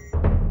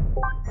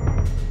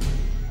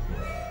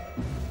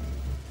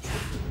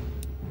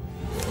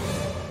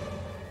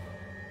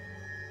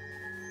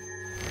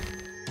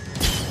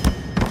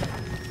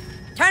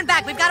 Turn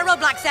back, we've got a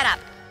roadblock set up.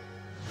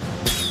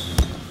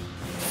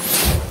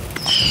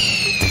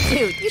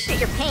 Dude, you shit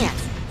your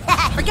pants.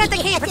 Forget the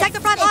key, protect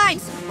the front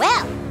lines.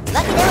 Well,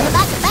 lucky there was a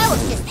box of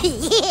fireworks just...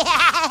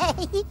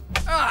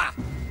 Yeah.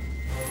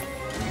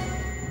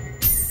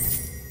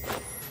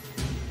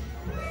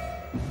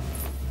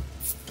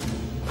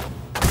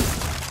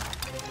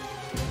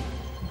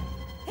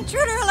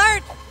 Intruder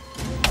alert!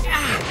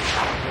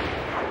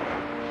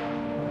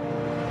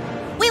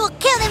 We will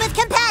kill them with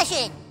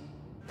compassion!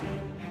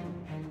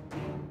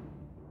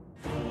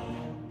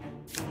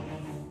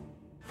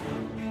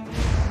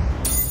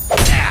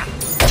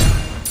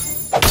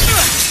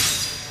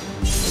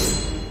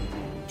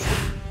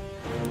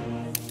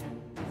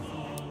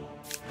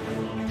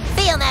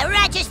 Feel my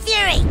righteous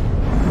fury!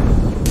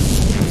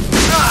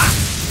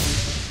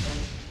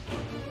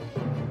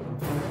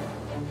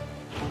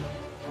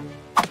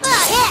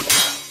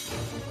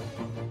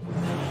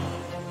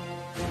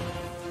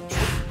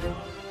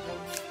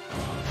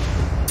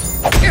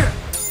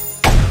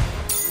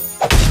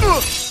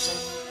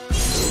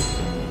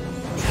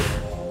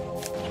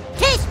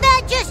 Taste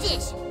my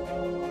justice!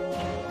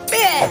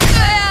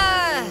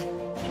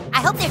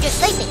 I hope they're just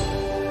sleeping.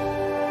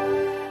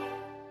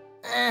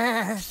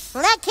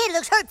 Well, that kid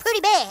looks hurt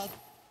pretty bad.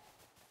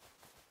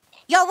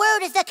 Your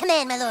word is the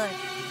command, my lord.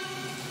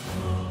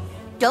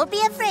 Don't be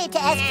afraid to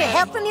ask for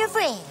help from your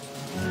friend.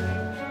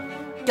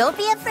 Don't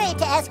be afraid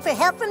to ask for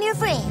help from your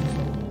friend.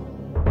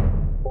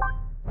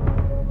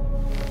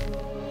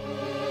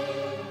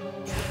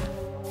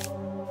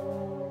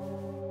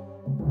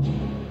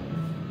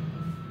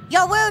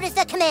 Your word is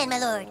the command, my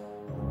lord.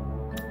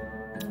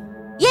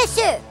 Yes,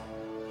 sir.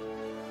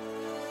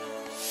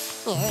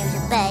 Here's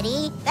your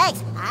buddy.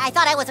 Thanks. I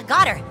thought I was a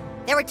goner.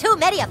 There were too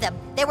many of them.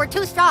 They were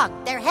too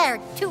strong. Their hair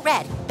too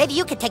red. Maybe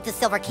you could take the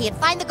silver key and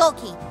find the gold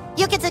key.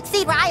 You can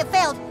succeed where I have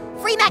failed.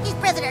 Free Mackey's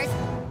prisoners.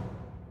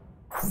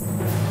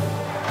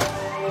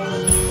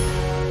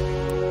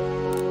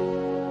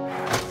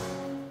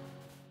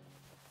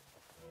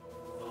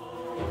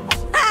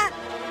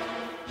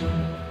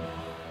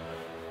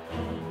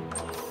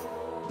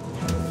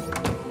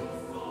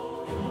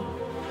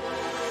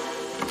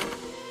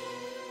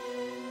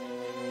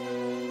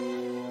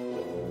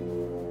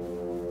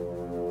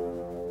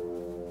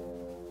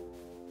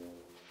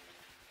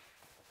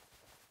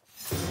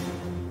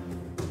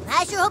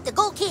 I sure hope the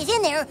gold key is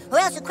in there, or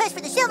else the quest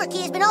for the silver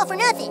key has been all for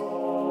nothing.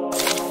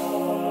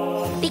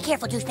 Be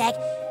careful, douchebag.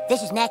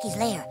 This is Mackey's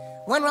lair.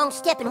 One wrong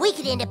step and we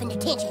could end up in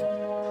detention.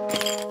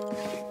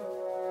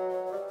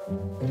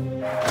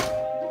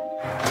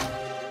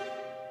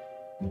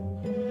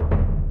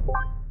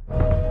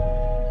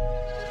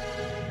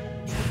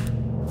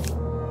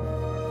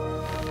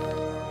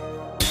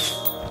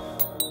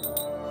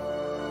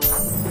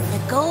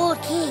 The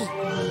gold key.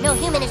 No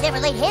human has ever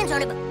laid hands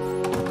on it, but...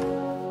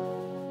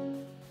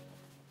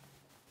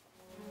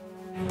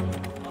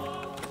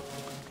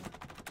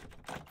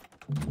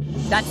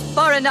 That's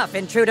far enough,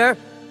 intruder.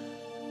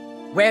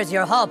 Where's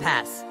your hall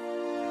pass?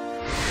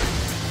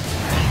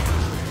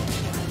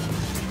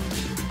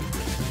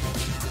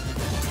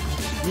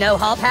 No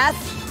hall pass?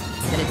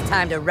 Then it's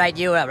time to write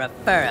you a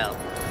referral.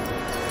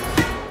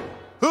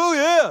 Oh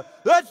yeah,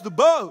 that's the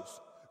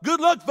boss. Good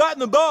luck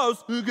fighting the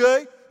boss,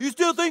 okay? You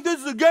still think this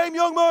is a game,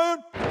 young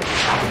man?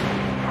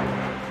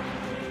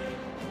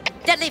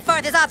 Deadly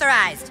Fourth is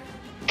authorized.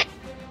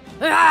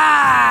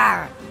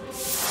 Arrgh!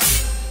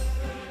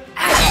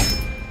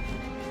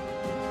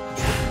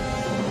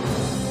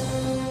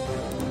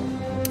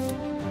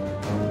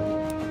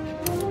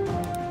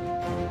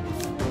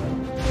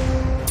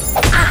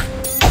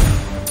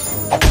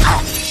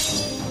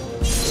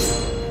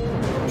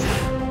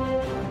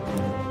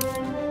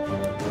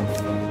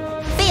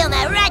 Feel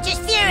my righteous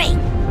fury!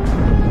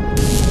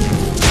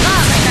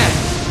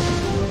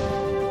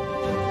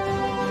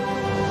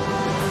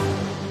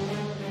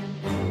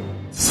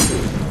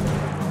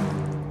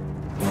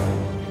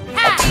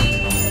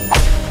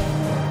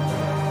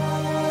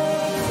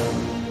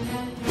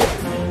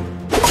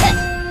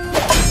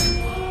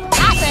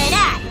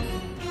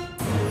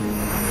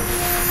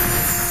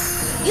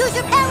 Use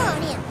your power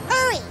on him!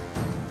 Hurry!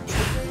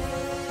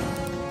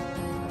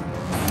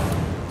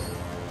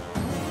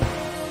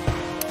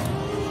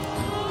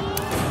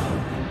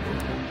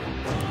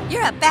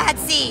 You're a bad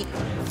seed.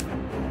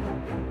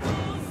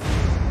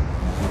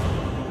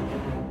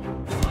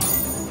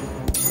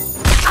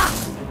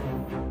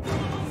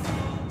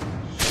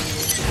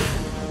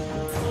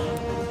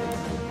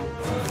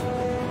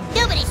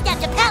 Nobody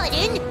stopped a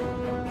paladin!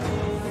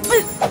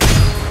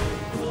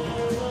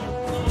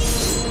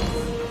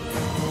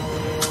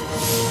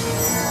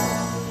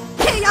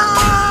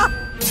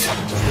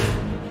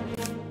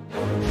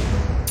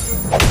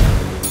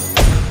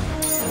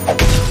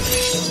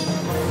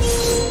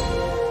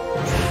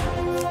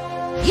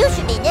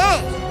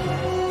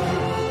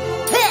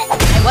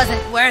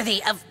 wasn't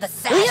worthy of the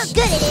sash. Well, you're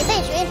good at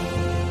adventuring.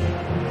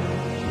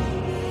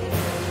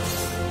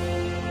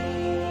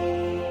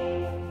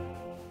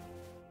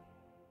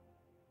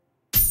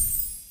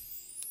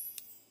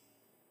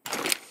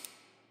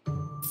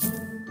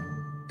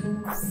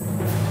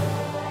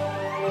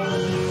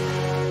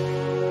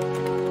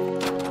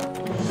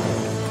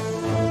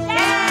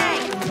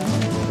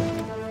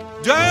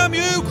 Damn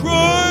you,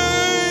 Craig!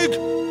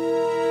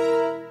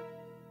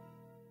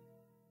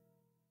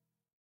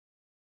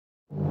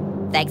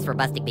 Thanks for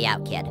busting me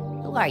out, kid.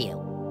 Who are you?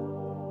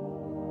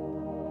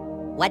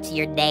 What's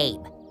your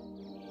name?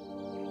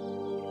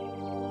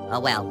 Oh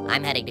well,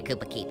 I'm heading to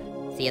Koopa Keep.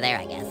 See you there,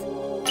 I guess.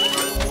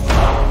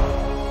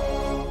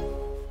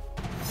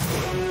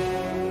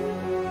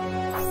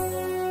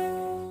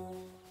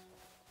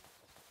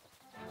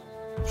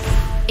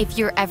 If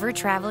you're ever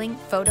traveling,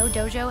 Photo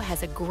Dojo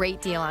has a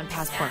great deal on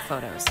passport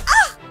photos.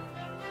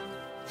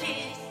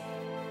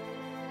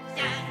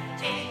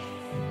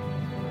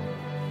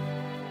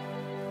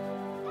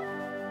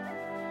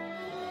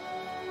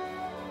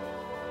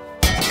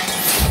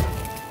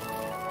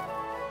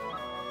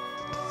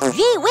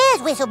 Gee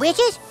whiz, Whistle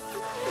Britches!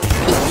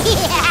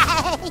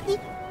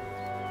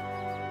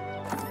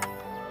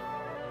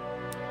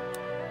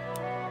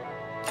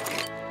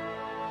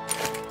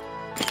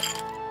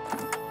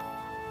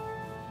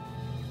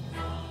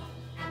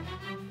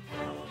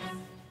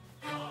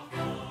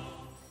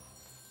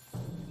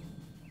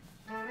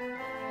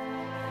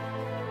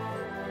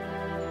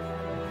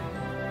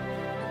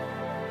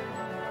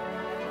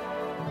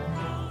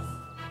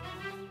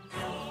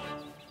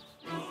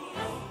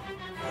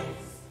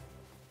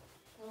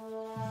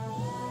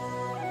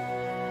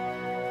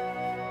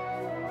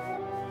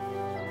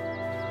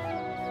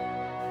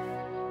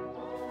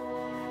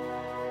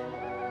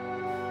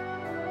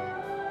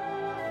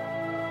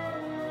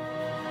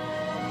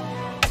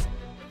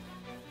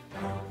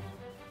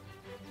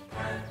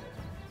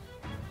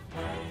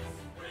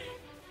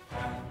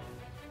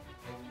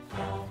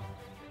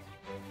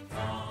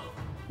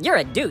 You're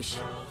a douche.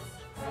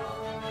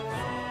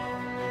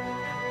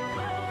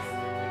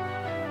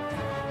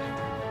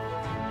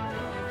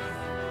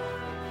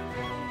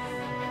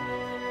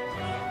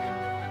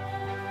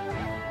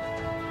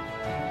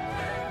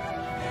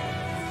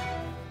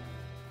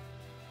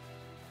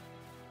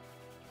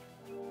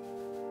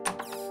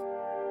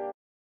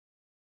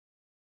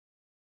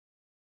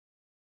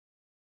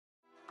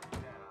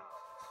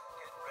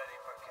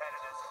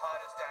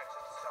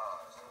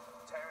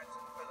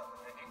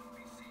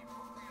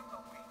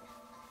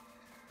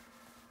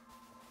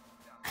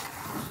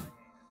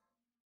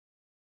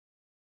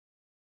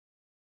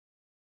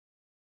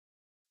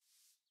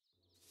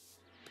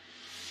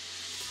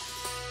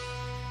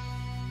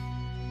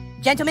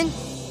 Gentlemen,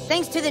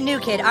 thanks to the new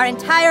kid, our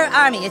entire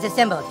army is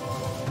assembled.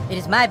 It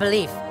is my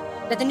belief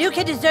that the new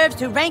kid deserves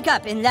to rank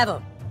up in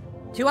level.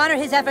 To honor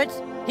his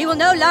efforts, he will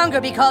no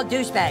longer be called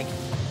Douchebag.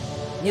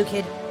 New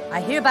kid,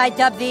 I hereby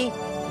dub thee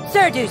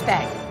Sir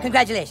Douchebag.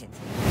 Congratulations.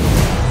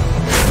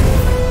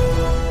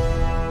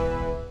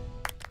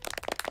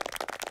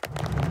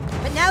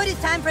 But now it is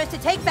time for us to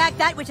take back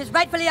that which is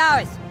rightfully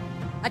ours.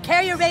 A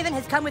carrier raven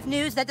has come with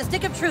news that the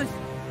Stick of Truth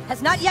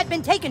has not yet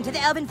been taken to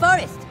the Elven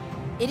Forest.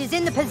 It is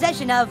in the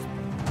possession of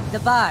the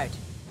Bard.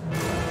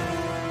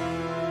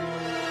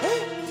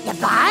 The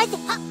Bard?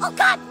 Oh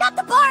god, not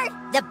the Bard!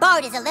 The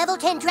Bard is a level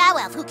 10 drow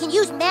elf who can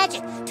use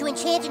magic to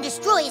enchant and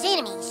destroy his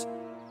enemies.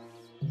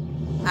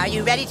 Are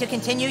you ready to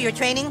continue your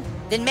training?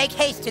 Then make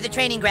haste to the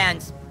training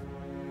grounds.